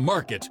on the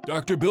market.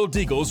 Dr. Bill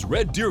Deagle's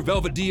Red Deer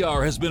Velvet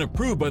DR has been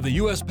approved by the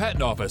U.S.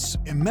 Patent Office.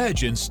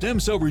 Imagine stem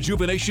cell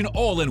rejuvenation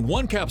all in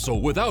one capsule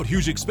without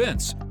huge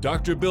expense.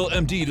 Dr. Bill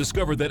MD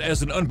discovered that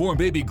as an unborn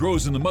baby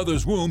grows in the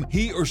mother's womb,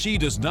 he or she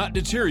does not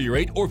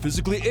deteriorate or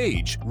physically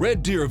age.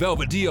 Red Deer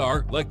Velvet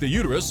DR, like the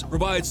uterus,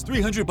 provides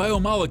 300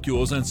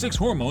 biomolecules and 6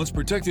 hormones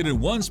protected in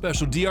one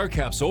special DR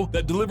capsule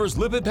that delivers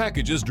lipid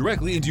packages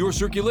directly into your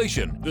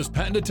circulation. This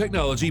patented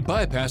technology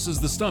bypasses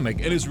the stomach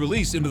and is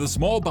released into the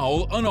small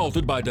bowel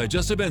unaltered by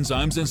digestive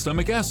enzymes and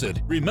stomach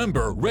acid.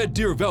 Remember Red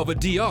Deer Velvet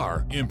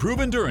DR.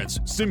 Improve endurance,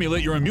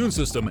 stimulate your immune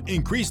system,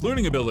 increase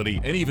learning ability,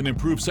 and even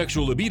improve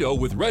sexual libido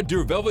with Red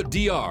Deer Velvet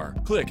DR.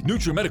 Click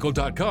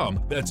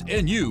NutriMedical.com. That's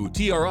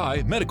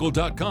NUTRI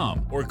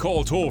Medical.com. Or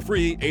call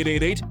toll-free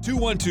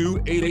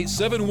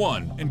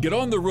 888-212-8871 and get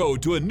on the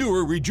road to a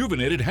newer,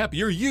 rejuvenated,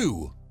 happier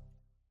you.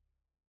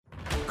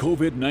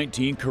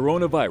 COVID-19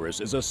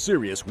 coronavirus is a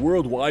serious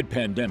worldwide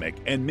pandemic,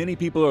 and many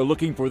people are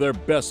looking for their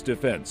best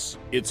defense.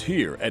 It's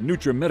here at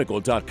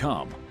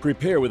NutriMedical.com.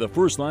 Prepare with a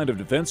first line of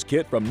defense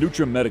kit from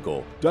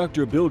NutriMedical.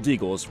 Dr. Bill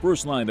Deagle's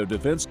first line of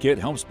defense kit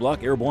helps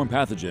block airborne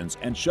pathogens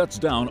and shuts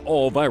down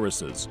all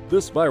viruses.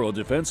 This viral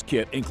defense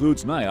kit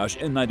includes NIOSH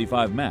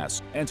N95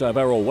 mask,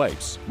 antiviral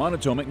wipes,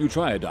 monatomic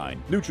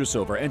nutriodine,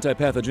 Nutrisilver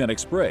antipathogenic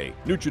spray,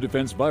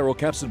 NutriDefense viral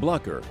capsid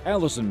blocker,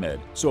 Allison Med,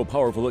 so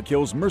powerful it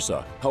kills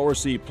MRSA, Power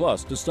C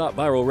Plus to stop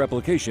viral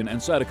replication and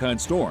cytokine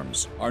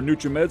storms. Our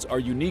NutriMeds are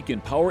unique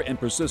in power and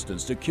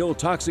persistence to kill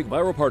toxic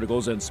viral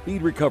particles and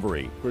speed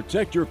recovery.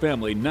 Protect your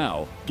family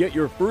now. Get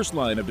your first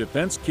line of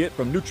defense kit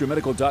from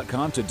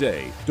NutriMedical.com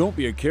today. Don't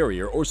be a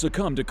carrier or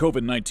succumb to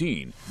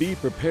COVID-19. Be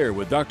prepared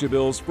with Dr.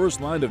 Bill's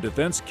first line of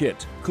defense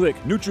kit. Click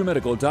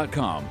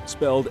NutriMedical.com,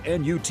 spelled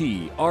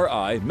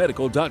N-U-T-R-I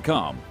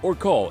Medical.com, or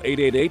call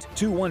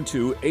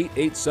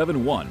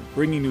 888-212-8871,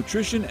 bringing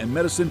nutrition and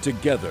medicine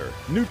together.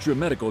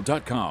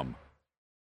 NutriMedical.com.